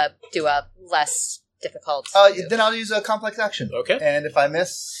wanted to do a less difficult. Then I'll use a complex action. Okay. And if I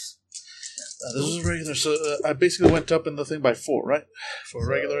miss, This is regular, so I basically went up in the thing by 4, right? For a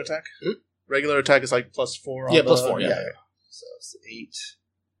regular attack? Hmm? Regular attack is like +4 on Yeah, the... +4, yeah. So it's 8,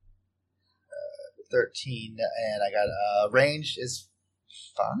 13, and I got ranged is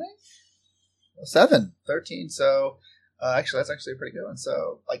 5, 7, 13. So actually, that's actually a pretty good one.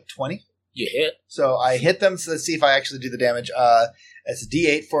 So like 20. You hit. So I hit them to see if I actually do the damage. It's a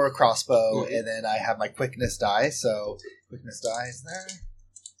D8 for a crossbow, and then I have my quickness die. So quickness die is there.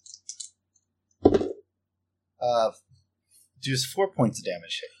 Does 4 points of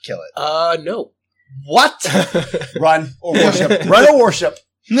damage. Kill it. No. What? Run or worship. Run or worship.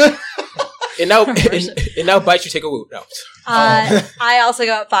 It now bites you. Take a wound. No. I also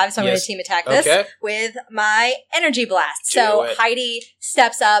go at 5, so I'm going Yes. to team attack this Okay. with my energy blast. Do So it. Heidi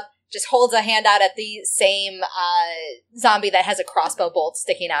steps up, just holds a hand out at the same zombie that has a crossbow bolt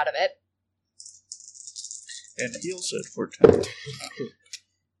sticking out of it. And heals it for 10.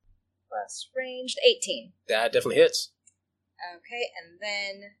 Plus ranged 18. That definitely hits. Okay, and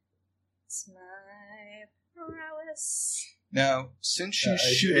then it's my prowess. now, since she's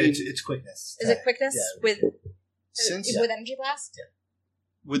shooting, It's quickness. Is it quickness Yeah. with since with energy blast?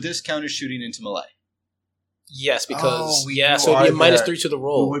 would this count as shooting into melee? Yes, because Oh, yeah. you So it'd be are a there. -3 to the It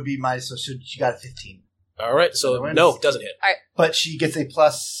roll. would be minus, so she got a 15. All right. So Otherwise- no, it doesn't hit. But she gets a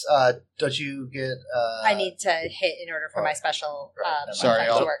plus, don't you get... I need to hit in order for my special Right. Sorry, effect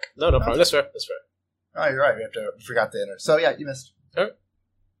to I'll- work. No problem. That's fair. That's fair. Oh, you're right. We forgot the enter. So yeah, you missed. All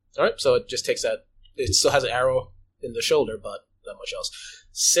right. So it just takes that. It still has an arrow in the shoulder, but not much else.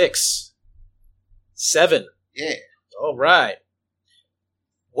 6, 7. Yeah. All right.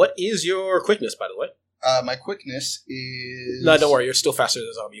 What is your quickness, by the way? My quickness is... No, don't worry. You're still faster than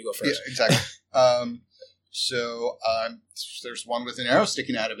the zombie. You go Yeah, first. exactly. So there's one with an arrow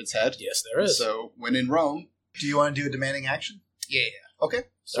sticking out of its head. Yes, there is. So when in Rome, Do you want to do a demanding action? yeah. Okay.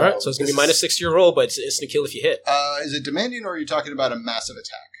 All right. So it's gonna be -6 to your roll, but it's an instant kill if you hit. Is it demanding, or are you talking about a massive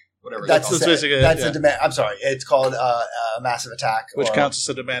attack? Whatever. That's they call That's it. basically it, that's yeah. a demand. I'm sorry. It's called a massive attack, Which or- counts as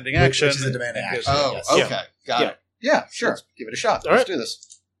a demanding Which action. is a demanding and gives action. you- Oh, Yes. okay. Got Yeah. it. Yeah, sure. Let's give it a shot. All Let's right. do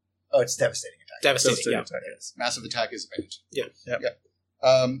this. Oh, it's devastating attack. Devastating. Yeah. attack. Massive attack is advantage. Yeah. Yep.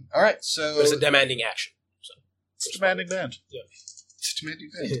 All right. So But it's a demanding action. It's demanding band. It's demanding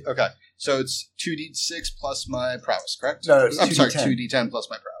advantage. Okay. So it's 2d6 plus my prowess, correct? No, it's I'm sorry, 2d10. 2d10 plus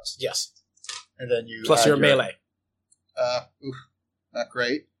my prowess. Yes. And then you Plus add your melee. Not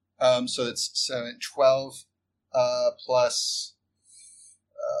great. So that's 7, 12 plus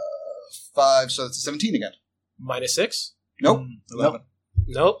 5, so that's 17 again. Minus 6? Nope. 11.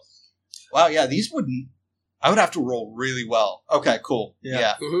 Nope. Wow, yeah, these wouldn't. I would have to roll really well. Okay, cool.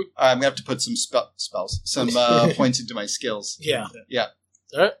 Yeah. Mhm. I'm gonna have to put some spells, some points into my skills. Yeah. Yeah.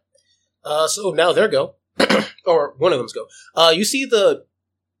 All right. So now there go. Or one of them's go. You see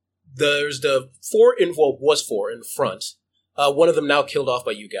there's the was four in front. One of them now killed off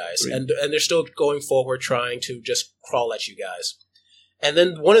by you guys. Three. And they're still going forward trying to just crawl at you guys. And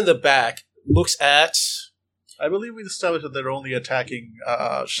then one in the back looks at... I believe we established that they're only attacking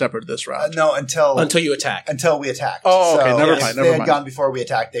Shepard this round. no, until you attack. we attacked. Oh, okay, never if mind, they never had mind. gone before we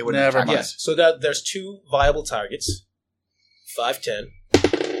attacked, they would have Never attacked mind. us. So that there's 2 viable targets. 5, 10.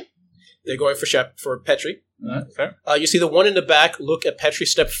 They're going for Petri. Fair. You see the one in the back look at Petri,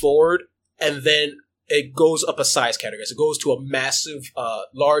 step forward, and then it goes up a size category. So it goes to a massive,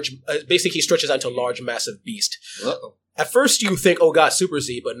 large, basically he stretches out into a large, massive beast. Uh-oh. At first you think, oh god, Super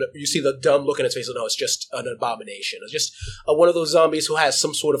Z, but you see the dumb look in its face, and no, it's just an abomination. It's just one of those zombies who has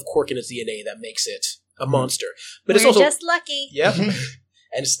some sort of quirk in its DNA that makes it a monster. But it's We're also... just lucky. Yep.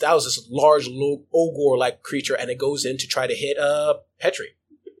 And that was this large, ogre-like creature, and it goes in to try to hit Petri.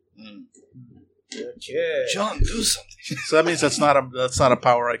 Mm. Okay. John, do something. So that means that's not a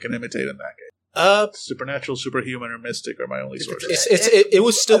power I can imitate in that case. Supernatural, superhuman, or mystic are my only sources. It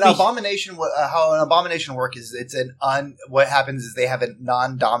was still an be... abomination. How an abomination work is it's what happens is they have a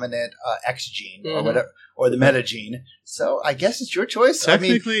non-dominant X gene or Mhm. whatever, or the meta gene. So I guess it's your choice.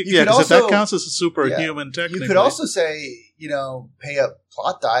 Technically, I mean, yeah, because if that counts as a superhuman, technically. You could also say, pay a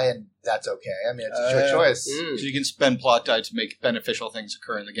plot die, and that's okay. I mean, it's your choice. Mm. So you can spend plot die to make beneficial things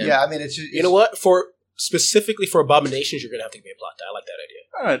occur in the game. Yeah, I mean, it's just, You know what? Specifically for abominations, you're gonna have to give me a plot die. I like that idea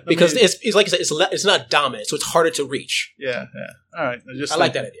All right. because it's like I said, it's not dominant, so it's harder to reach. Yeah. All right. I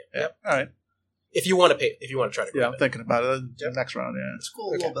like that idea. Yeah. All right. If you want to try to Yeah, grab I'm it. thinking about it. Next round, yeah. It's cool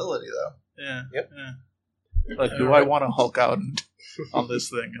little ability, though. Yeah. Yep. Yeah. Like, do I want to Hulk out on this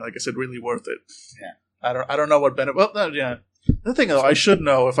thing? Like I said, really worth it. Yeah. I don't know what benefit. Well, no, yeah. The thing though, I should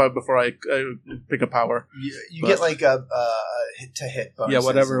know before I pick a power. You But- get like a hit bonus. Yeah,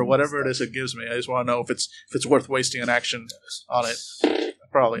 whatever it is it gives me. I just want to know if it's worth wasting an action on it.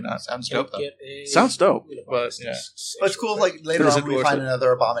 Probably not. Sounds dope, though. Sounds dope, but yeah. But it's cool. Like later Is on, it we worth find it?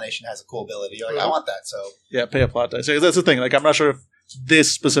 another abomination has a cool ability. You're like, I want that. So Yeah, pay a plot dice. So that's the thing. Like, I'm not sure if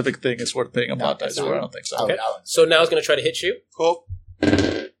this specific thing is worth paying a No, plot dice it's for. not. I don't think so. I would- Okay. I would- So now it's gonna try to hit you. cool.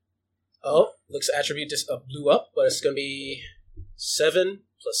 Oh, looks attribute just blew up, but it's gonna be 7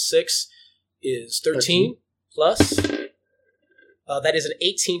 plus 6 is 13 plus. That is an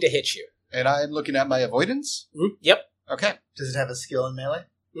 18 to hit you. And I'm looking at my avoidance. Yep. Okay. Does it have a skill in melee?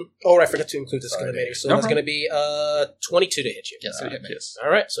 Oh, I forgot to include this Sorry, discriminator. So no that's problem. going to be 22 to hit you. Yes, it hit me. Yes. All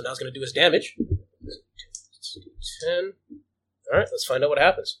right. So now it's going to do his damage. 10. All right. Let's find out what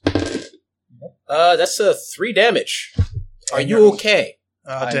happens. That's 3 damage. Are And you you're- okay?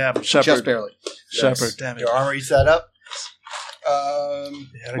 Damn, Just Shepard. barely. Shepard, damn it. Your armor eats that up.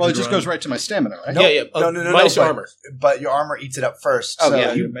 Well, it just goes right to my stamina, right? No, Yeah. no, Minus your but- armor. But your armor eats it up first. Oh, so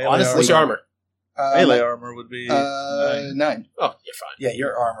yeah, you melee honestly, What's your armor? Melee armor would be 9. Oh, you're fine. yeah,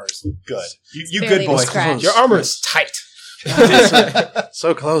 your armor's good. You barely good boy. scratched. Your armor is tight.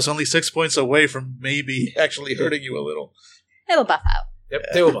 so close. Only 6 points away from maybe actually hurting you a little. It'll buff out. Yep.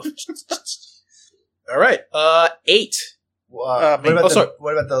 They will buff. All right. 8. What about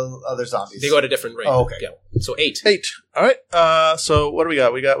the other zombies? They go at a different rate. Oh, okay. Yeah. So 8. 8. All right. So what do we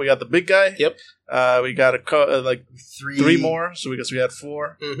got? We got the big guy. Yep. We got like three 3 more. So we had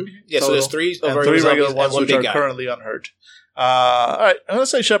 4. Mm-hmm. Yeah. So there's 3 and regular 3 regular zombies ones and 1 which are big guy. currently unhurt. All right. I'm gonna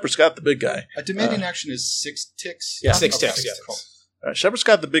say Shepard's got the big guy. A demanding action is 6 ticks. Yeah, 6 Okay. ticks. Yeah. Cool. All right, Shepard's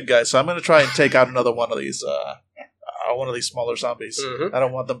got the big guy, so I'm gonna try and take out another one of these. One of these smaller zombies. Mhm. I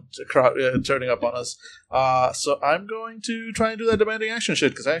don't want them turning up on us. So I'm going to try and do that demanding action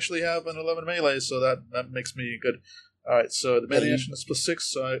shit because I actually have an 11 melee, so that makes me good. All right, so the demanding action is plus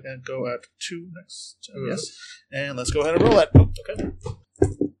 6, so I can go at 2 next. Yes, and let's go ahead and roll that. Okay.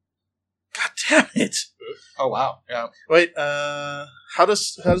 God damn it! Oh, wow. Yeah. Wait, how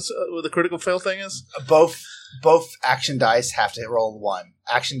does what the critical fail thing is? Both action dice have to roll 1.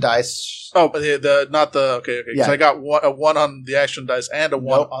 Action dice. Oh, but the not the okay. Yeah. So I got a 1 on the action dice and a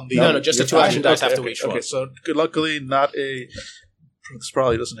 1 Nope. on the No, just the 2 You're action fine. dice after each one. Okay, so luckily not a. This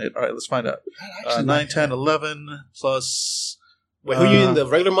probably doesn't hit. All right, let's find out. 9, 10, 11 plus. Wait, who are you in, the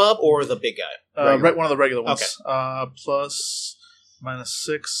regular mob or the big guy? Right, one of the regular ones. Plus Minus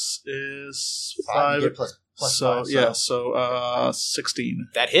 6 is 5. 5. Plus So 5, yeah, so 16.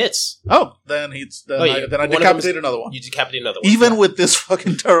 That hits. Oh, then he's then, Oh, yeah. I, then I One of decapitate another one. You decapitate another one. Even with this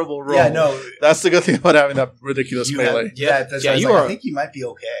fucking terrible roll. Yeah, no. That's the good thing about having that ridiculous You melee. have- Yeah. that's Yeah, why I was you like, are- I think you might be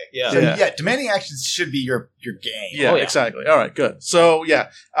okay. Yeah. So, Yeah. yeah, demanding actions should be your game. Yeah, Oh, yeah. exactly. All right, good. So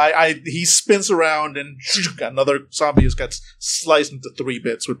yeah, he spins around and another zombie just gets sliced into 3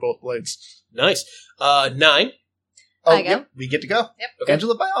 bits with both blades. Nice. 9. Oh, I go. yep, we get to go. Yep. Okay.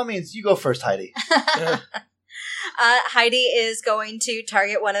 Angela, by all means, you go first, Heidi. Heidi is going to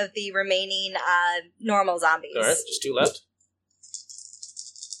target one of the remaining normal zombies. All right, just 2 left.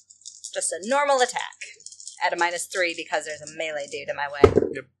 Just a normal attack at a minus 3 because there's a melee dude in my way.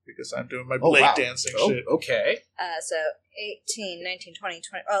 Yep, because I'm doing my Oh, blade wow. dancing Oh, shit. okay. So 18, 19, 20,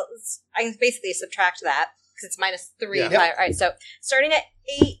 20. Well, I can basically subtract that because it's minus 3. Yeah. All right, so starting at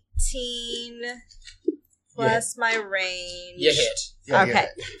 18 plus my range. You hit. Yeah, you Okay. hit.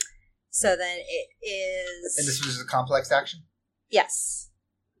 So then it is. And this was a complex action? Yes.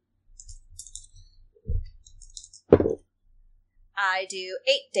 I do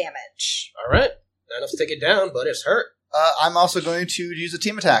 8 damage. All right. Not enough to take it down, but it's hurt. I'm also going to use a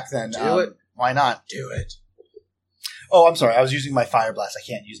team attack then. Do it. Why not? Do it. Oh, I'm sorry. I was using my fire blast. I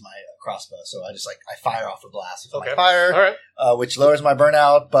can't use my crossbow, so I fire off a blast with Okay. my fire, All right. which lowers my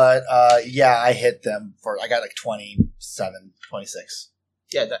burnout. But yeah, I hit them I got like 27, 26.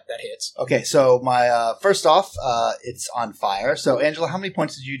 Yeah, that hits. Okay, so my first off, it's on fire. So Angela, how many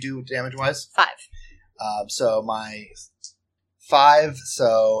points did you do damage wise? 5. So my 5,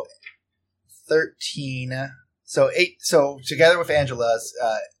 so 13, so 8. So together with Angela's,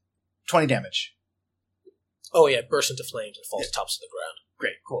 20 damage. Oh, yeah, bursts into flames and falls tops to the ground.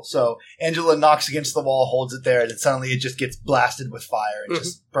 Great, cool. So Angela knocks against the wall, holds it there, and then suddenly it just gets blasted with fire and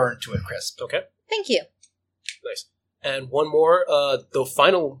just burned to a crisp. Okay, Thank you. nice. And one more. The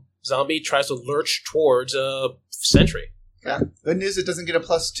final zombie tries to lurch towards Sentry. Yeah. Good news, it doesn't get a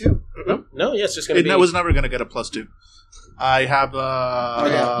 +2. No, yeah, it's just going to be... I was never going to get a +2. I have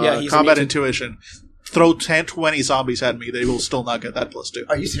yeah, he's combat immune intuition. Throw 10, 20 zombies at me, they will still not get that +2.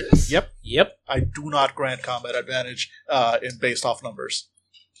 Are you serious? Yep. Yep. I do not grant combat advantage in based off numbers.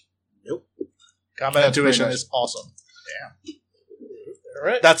 Nope. Combat That's intuition pretty nice. is awesome. All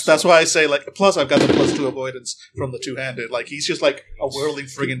right. That's why I say, like, plus I've got the +2 avoidance from the two-handed. Like, he's just like a whirling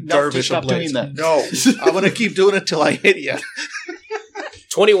friggin' Enough to dervish stop of blades. doing that. No, I'm gonna keep doing it till I hit you.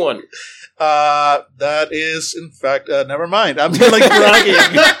 21. That is, in fact, never mind. I'm like bragging.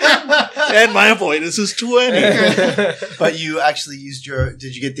 And my avoidance is 20. But you actually used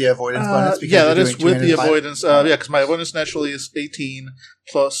did you get the avoidance bonus? Because Yeah, you're that is doing with the 205? avoidance. Yeah, because my avoidance naturally is 18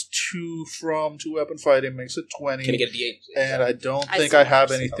 plus 2 from 2-weapon fighting makes it 20. Can you get a D8? And I don't I think see. I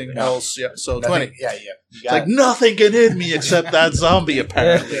have anything No. else. Yeah, so Nothing- 20. Yeah, yeah. You It's got like it. nothing can hit me except that zombie,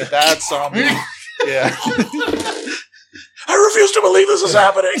 apparently. That zombie. Yeah. I refuse to believe this is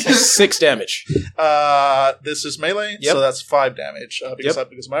happening. 6 damage. This is melee, Yep. so that's 5 damage. Because Yep.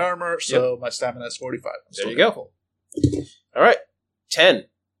 because of my armor, so my stamina is 45. There you go. All right. 10.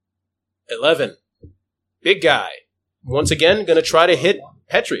 11. Big guy. Once again, going to try to hit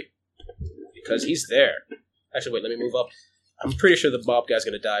Petri. Because he's there. Actually, wait, let me move up. I'm pretty sure the Bob guy's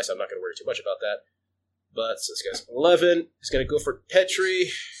going to die, so I'm not going to worry too much about that. But so this guy's 11. He's going to go for Petri.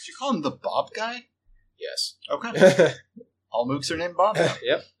 Did you call him the Bob guy? Yes. Okay. Yep, All mooks are named Bob. now. that's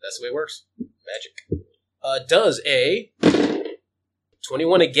the way it works. Magic. Does a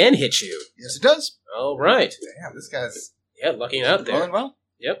 21 again hit you? Yes, it does. All right. Damn, this guy's. Yeah, lucking out there. Rolling well.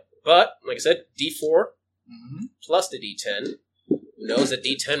 Yep. But, like I said, D4 Mm-hmm. plus the D10 knows that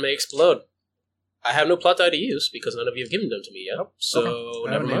D10 may explode. I have no plot die to use because none of you have given them to me yet. So, I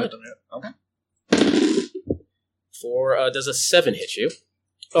never haven't mind. needed them yet. Does a 7 hit you?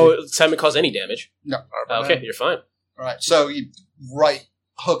 Oh, Simon cause any damage. No. Okay, you're fine. All right. So he right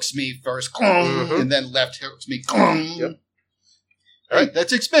hooks me first, Mhm. and then left hooks me. Yep. Hey,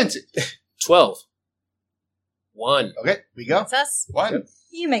 that's expensive. 12. 1. Okay, we go. That's us. One.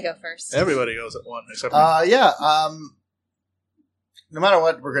 You may go first. Everybody goes at 1 except me. Yeah. No matter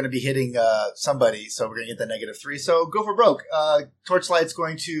what, we're going to be hitting somebody, so we're going to get the -3. So go for broke. Torchlight's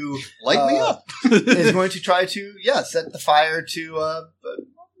going to Light me up. is going to try to set the fire to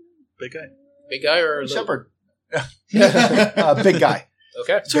Big guy. Big guy or little? Shepherd. Big guy.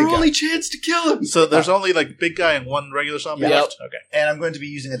 Okay. It's our Big guy. only chance to kill him. So there's only like big guy and 1 regular zombie Yeah. left? Okay. And I'm going to be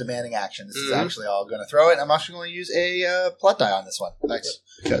using a demanding action. This is Mhm. actually all going to throw it. I'm actually going to use a plot die on this one. Nice.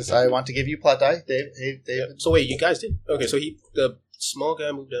 Because I want to give you plot die. Dave, hey, Dave. Yep. So wait, you guys did? Okay, so the small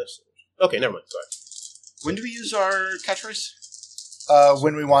guy moved us. Okay, never mind. Sorry. When do we use our catchphrase?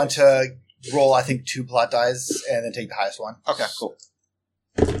 When we want to roll, I think 2 plot dies and then take the highest one. Okay, cool.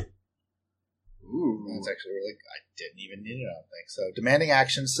 Ooh, that's actually really. I didn't even need it. I don't think so. Demanding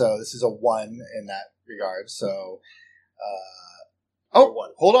action. So this is a 1 in that regard. So,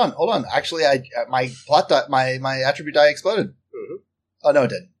 One. hold on. Actually, my plot die, my attribute die exploded. Mhm. Oh no, it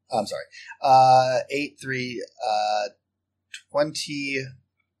didn't. I'm sorry. 8, 3,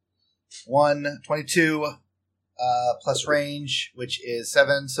 21, 22, plus range, which is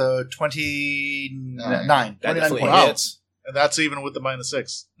 7, so 29. That 29 definitely points. Wow. hits. And that's even with the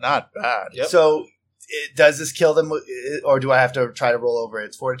 -6. Not bad. Yep. So, does this kill them, or do I have to try to roll over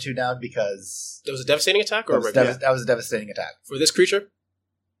its fortitude now? Because There was a devastating attack or that a was, regular? that was a devastating attack. For this creature,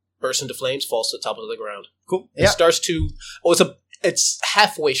 bursts into flames, falls to the top of the ground. Cool. It starts to. It's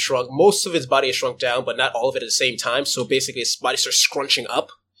halfway shrunk. Most of its body is shrunk down, but not all of it at the same time. So basically, its body starts scrunching up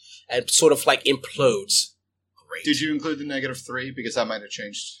and sort of like implodes. Great. Did you include the -3? Because that might have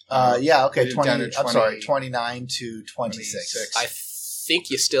changed. Yeah, okay, Put it down 20, to I'm sorry, 20 29 to 26. 26. I think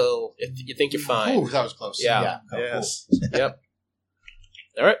you still. You think you're fine. Ooh, that was close. Yeah. Oh, Yes. Yep.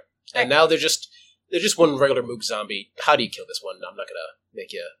 All right. And now they're just one regular Moog zombie. How do you kill this one? I'm not gonna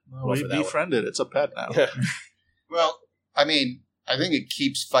make you. Well, Roll we for that one. befriended. It's a pet now. Well, I mean, I think it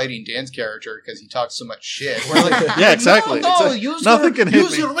keeps fighting Dan's character because he talks so much shit. We're like, Yeah, exactly. No, It's like, use nothing your, can hit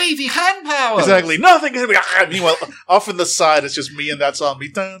use me. your wavy hand power. Exactly. Nothing can be. Meanwhile, off in the side, it's just me and that zombie.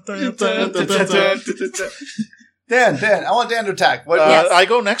 Dun, dun, dun, dun, dun, dun. Dan, I want Dan to attack. What? Yes. I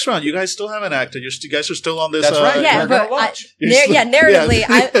go next round. You guys still haven't acted. You guys are still on this. That's right. Yeah, we're but gonna watch. narratively,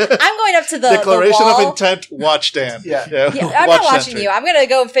 Yeah. I'm going up to the Declaration wall. of intent. Watch Dan. Yeah. Yeah, I'm watch not watching Sentry. you. I'm going to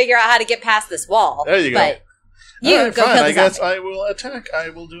go and figure out how to get past this wall. There you go. But you All right, go fine. kill I the guess zombie. I will attack. I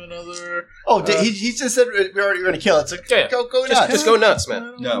will do another. Oh, he just said we're already going to kill it. So Yeah. go Just nuts. go nuts,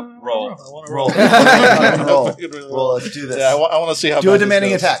 man. No, roll. I wanna Roll. Roll. Let's do this. Yeah, I want to see how. Do a bad this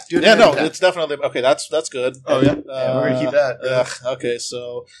demanding goes. attack. Do a Yeah, demanding no, attack. it's definitely okay. That's good. Oh, yeah? Yeah, we're gonna keep that. Okay,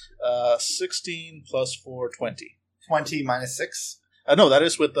 so 16 plus 4, 20. 20 minus 6. No, that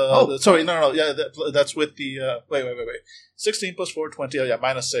is with the. Oh. Sorry, no. Yeah, that's with the. Wait. 16 plus 4, 20. Oh, yeah,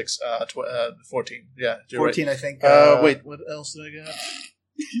 minus 6. 14. Yeah, you're 14, I think. right. Wait, what else did I get?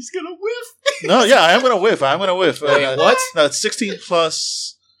 He's going to whiff. No, yeah, I am gonna whiff. Wait, what? No, it's 16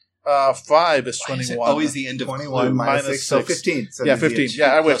 plus 5 is Why is it 21. always the end of 21 clue? minus minus 6, so 6. 15. So Yeah, it'd be 15.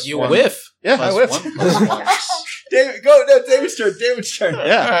 Yeah, I whiff. You One. whiff. Yeah, Plus I whiff. 1 plus 1. David, go. No, David's turn.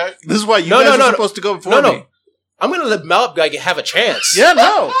 Yeah, this is why you No, guys no, are no. supposed to go before No. me. I'm going to let Malp guy have a chance. Yeah,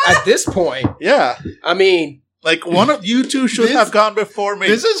 no. At this point, Yeah. I mean, Like, one of you two should This- have gone before me.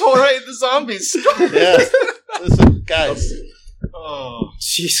 This is Jorge the Zombies. Yeah. Listen, guys. Oh.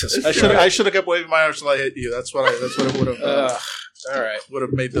 Jesus. I should have kept waving my arms until I hit you. That's what it would have All right. would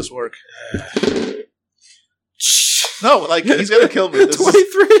have made this work. No, like he's gonna kill me. This is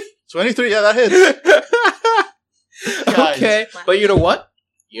 23. 23. Yeah, that hits. Guys. Okay, but you know what?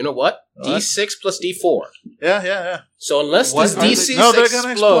 What? D6 plus D4. Yeah. So unless What this are they- D6 No, they're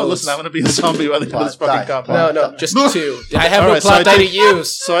gonna explode. explodes, Listen, I'm gonna be a zombie by the end of this Die. fucking combat. no, just 2. I have All no right, so plot I die to take-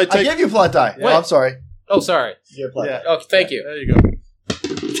 use. So I I take. gave you plot die. What? Oh, I'm sorry. Oh, sorry. You have plot Yeah. die. Oh, thank you. There you go.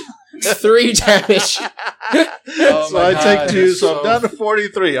 3 damage. Oh So my I God, take 2, that's so I'm down to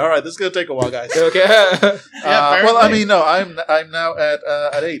 43. All right, this is gonna take a while, guys. Okay. Yeah, Well, I apparently. mean, no, I'm now at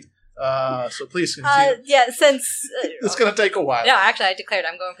 8. So please continue. Yeah, since... It's gonna take a while. no, actually, I declared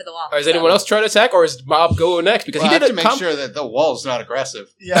I'm going for the wall. Is anyone else trying to attack, or is Mob go next? Because Well, he I did have to a make sure that the wall's not aggressive.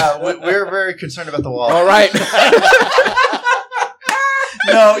 Yeah, we're very concerned about the wall. All right.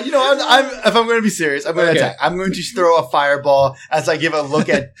 No, you know, if I'm going to be serious, I'm going to Okay. attack. I'm going to throw a fireball as I give a look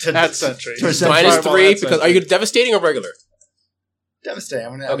at At Sentry. to Sentry. Minus Fireball, 3 that's because it. are you devastating or regular? Devastating.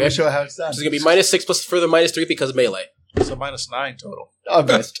 I'm Okay. going to show how it's done. So it's gonna be minus 6 plus further minus 3 because of melee. So minus 9 total. Oh,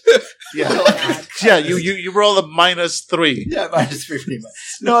 missed. Yeah. Yeah, you roll a minus 3. Yeah, minus 3 pretty much.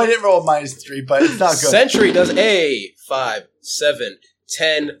 No, I didn't roll minus 3, but it's not good. Sentry does a 5, 7,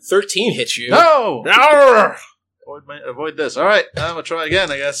 10, 13 hits you. No! Arrgh! Avoid this. All right, I'm gonna try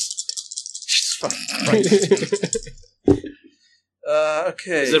again, I guess. Jesus fucking Christ.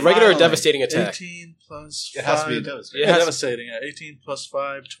 Okay. Is it regular or finally. devastating attack? 18 plus 5. It has to be devastating. Yeah, Yes. devastating. Yeah. 18 plus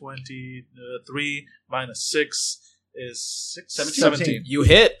 5, 23 minus 6 is 6, 17. You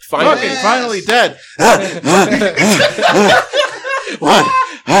hit. Finally. Okay, Yes. finally dead. What?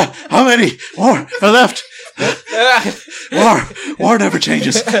 How many more are left? War never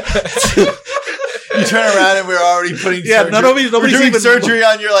changes. You turn around and we're already putting Yeah, surgery. nobody's we're doing even surgery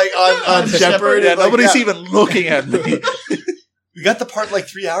on your, like, on Shepard. Yeah, Like, nobody's yeah. even looking at me. We got the part like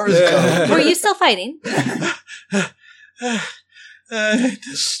 3 hours ago. Were you still fighting? I hate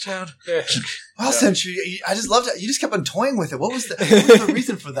this town. Wow, Sentry, I just loved it. You just kept on toying with it. What was the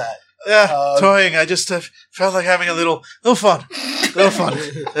reason for that? Yeah, toying. I just felt like having a little fun. They were fun.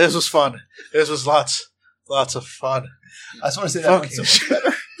 This was fun. This was lots of fun. I just want to say that one's so much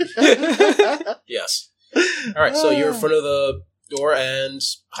better. Yes. All right, so you're in front of the door, and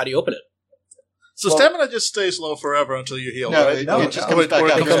how do you open it? So stamina just stays low forever until you heal, No, right? it just comes back.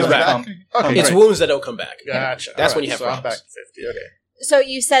 It comes back. Okay, It's great. wounds that don't come back. Gotcha. That's All when you have so I'm back problems. to 50. Okay. So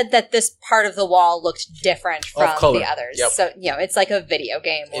you said that this part of the wall looked different from Of color. the others. Yep. So, it's like a video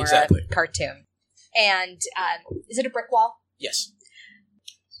game or Exactly. a cartoon. And is it a brick wall? Yes.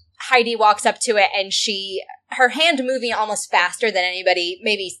 Heidi walks up to it and her hand moving almost faster than anybody,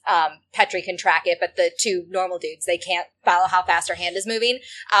 maybe Petri can track it, but the two normal dudes, they can't follow how fast her hand is moving,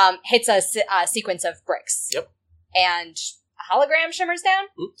 hits a sequence of bricks. Yep. And a hologram shimmers down?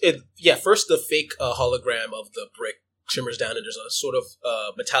 First the fake hologram of the brick shimmers down, and there's a sort of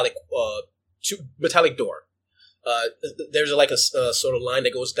metallic door. There's like a sort of line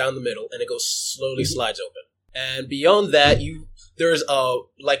that goes down the middle, and it slowly slides open. And beyond that, there's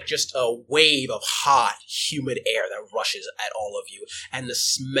just a wave of hot, humid air that rushes at all of you, and the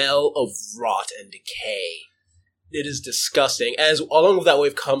smell of rot and decay. It is disgusting. As along with that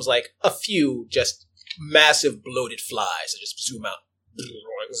wave comes like a few just massive bloated flies that just zoom out.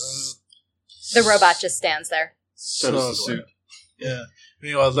 The robot just stands there. So does the suit. Yeah.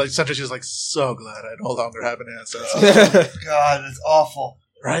 Meanwhile, like Sentry's just like, so glad I no longer have an ancestor. God, it's awful.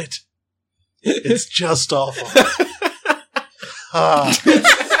 Right? It's just awful.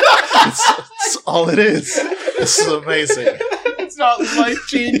 It's all it is. This is amazing. It's not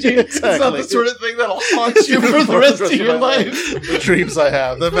life-changing. It's not Exactly. the sort of thing that'll haunt you for the rest of your life. The dreams I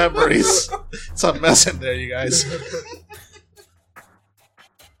have, the memories. It's a mess in there, you guys.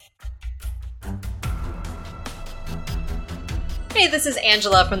 Hey, this is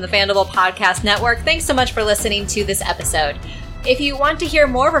Angela from the Fandible Podcast Network. Thanks so much for listening to this episode. If you want to hear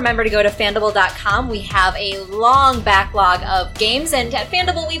more, remember to go to Fandible.com. We have a long backlog of games, and at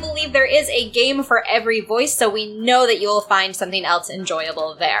Fandible, we believe there is a game for every voice, so we know that you'll find something else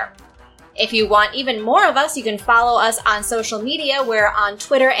enjoyable there. If you want even more of us, you can follow us on social media. We're on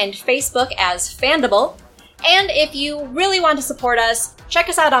Twitter and Facebook as Fandible. And if you really want to support us, check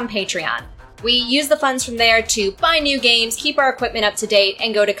us out on Patreon. We use the funds from there to buy new games, keep our equipment up to date,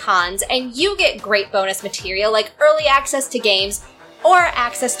 and go to cons, and you get great bonus material like early access to games or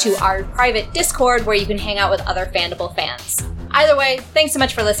access to our private Discord where you can hang out with other Fandible fans. Either way, thanks so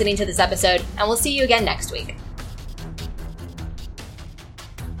much for listening to this episode, and we'll see you again next week.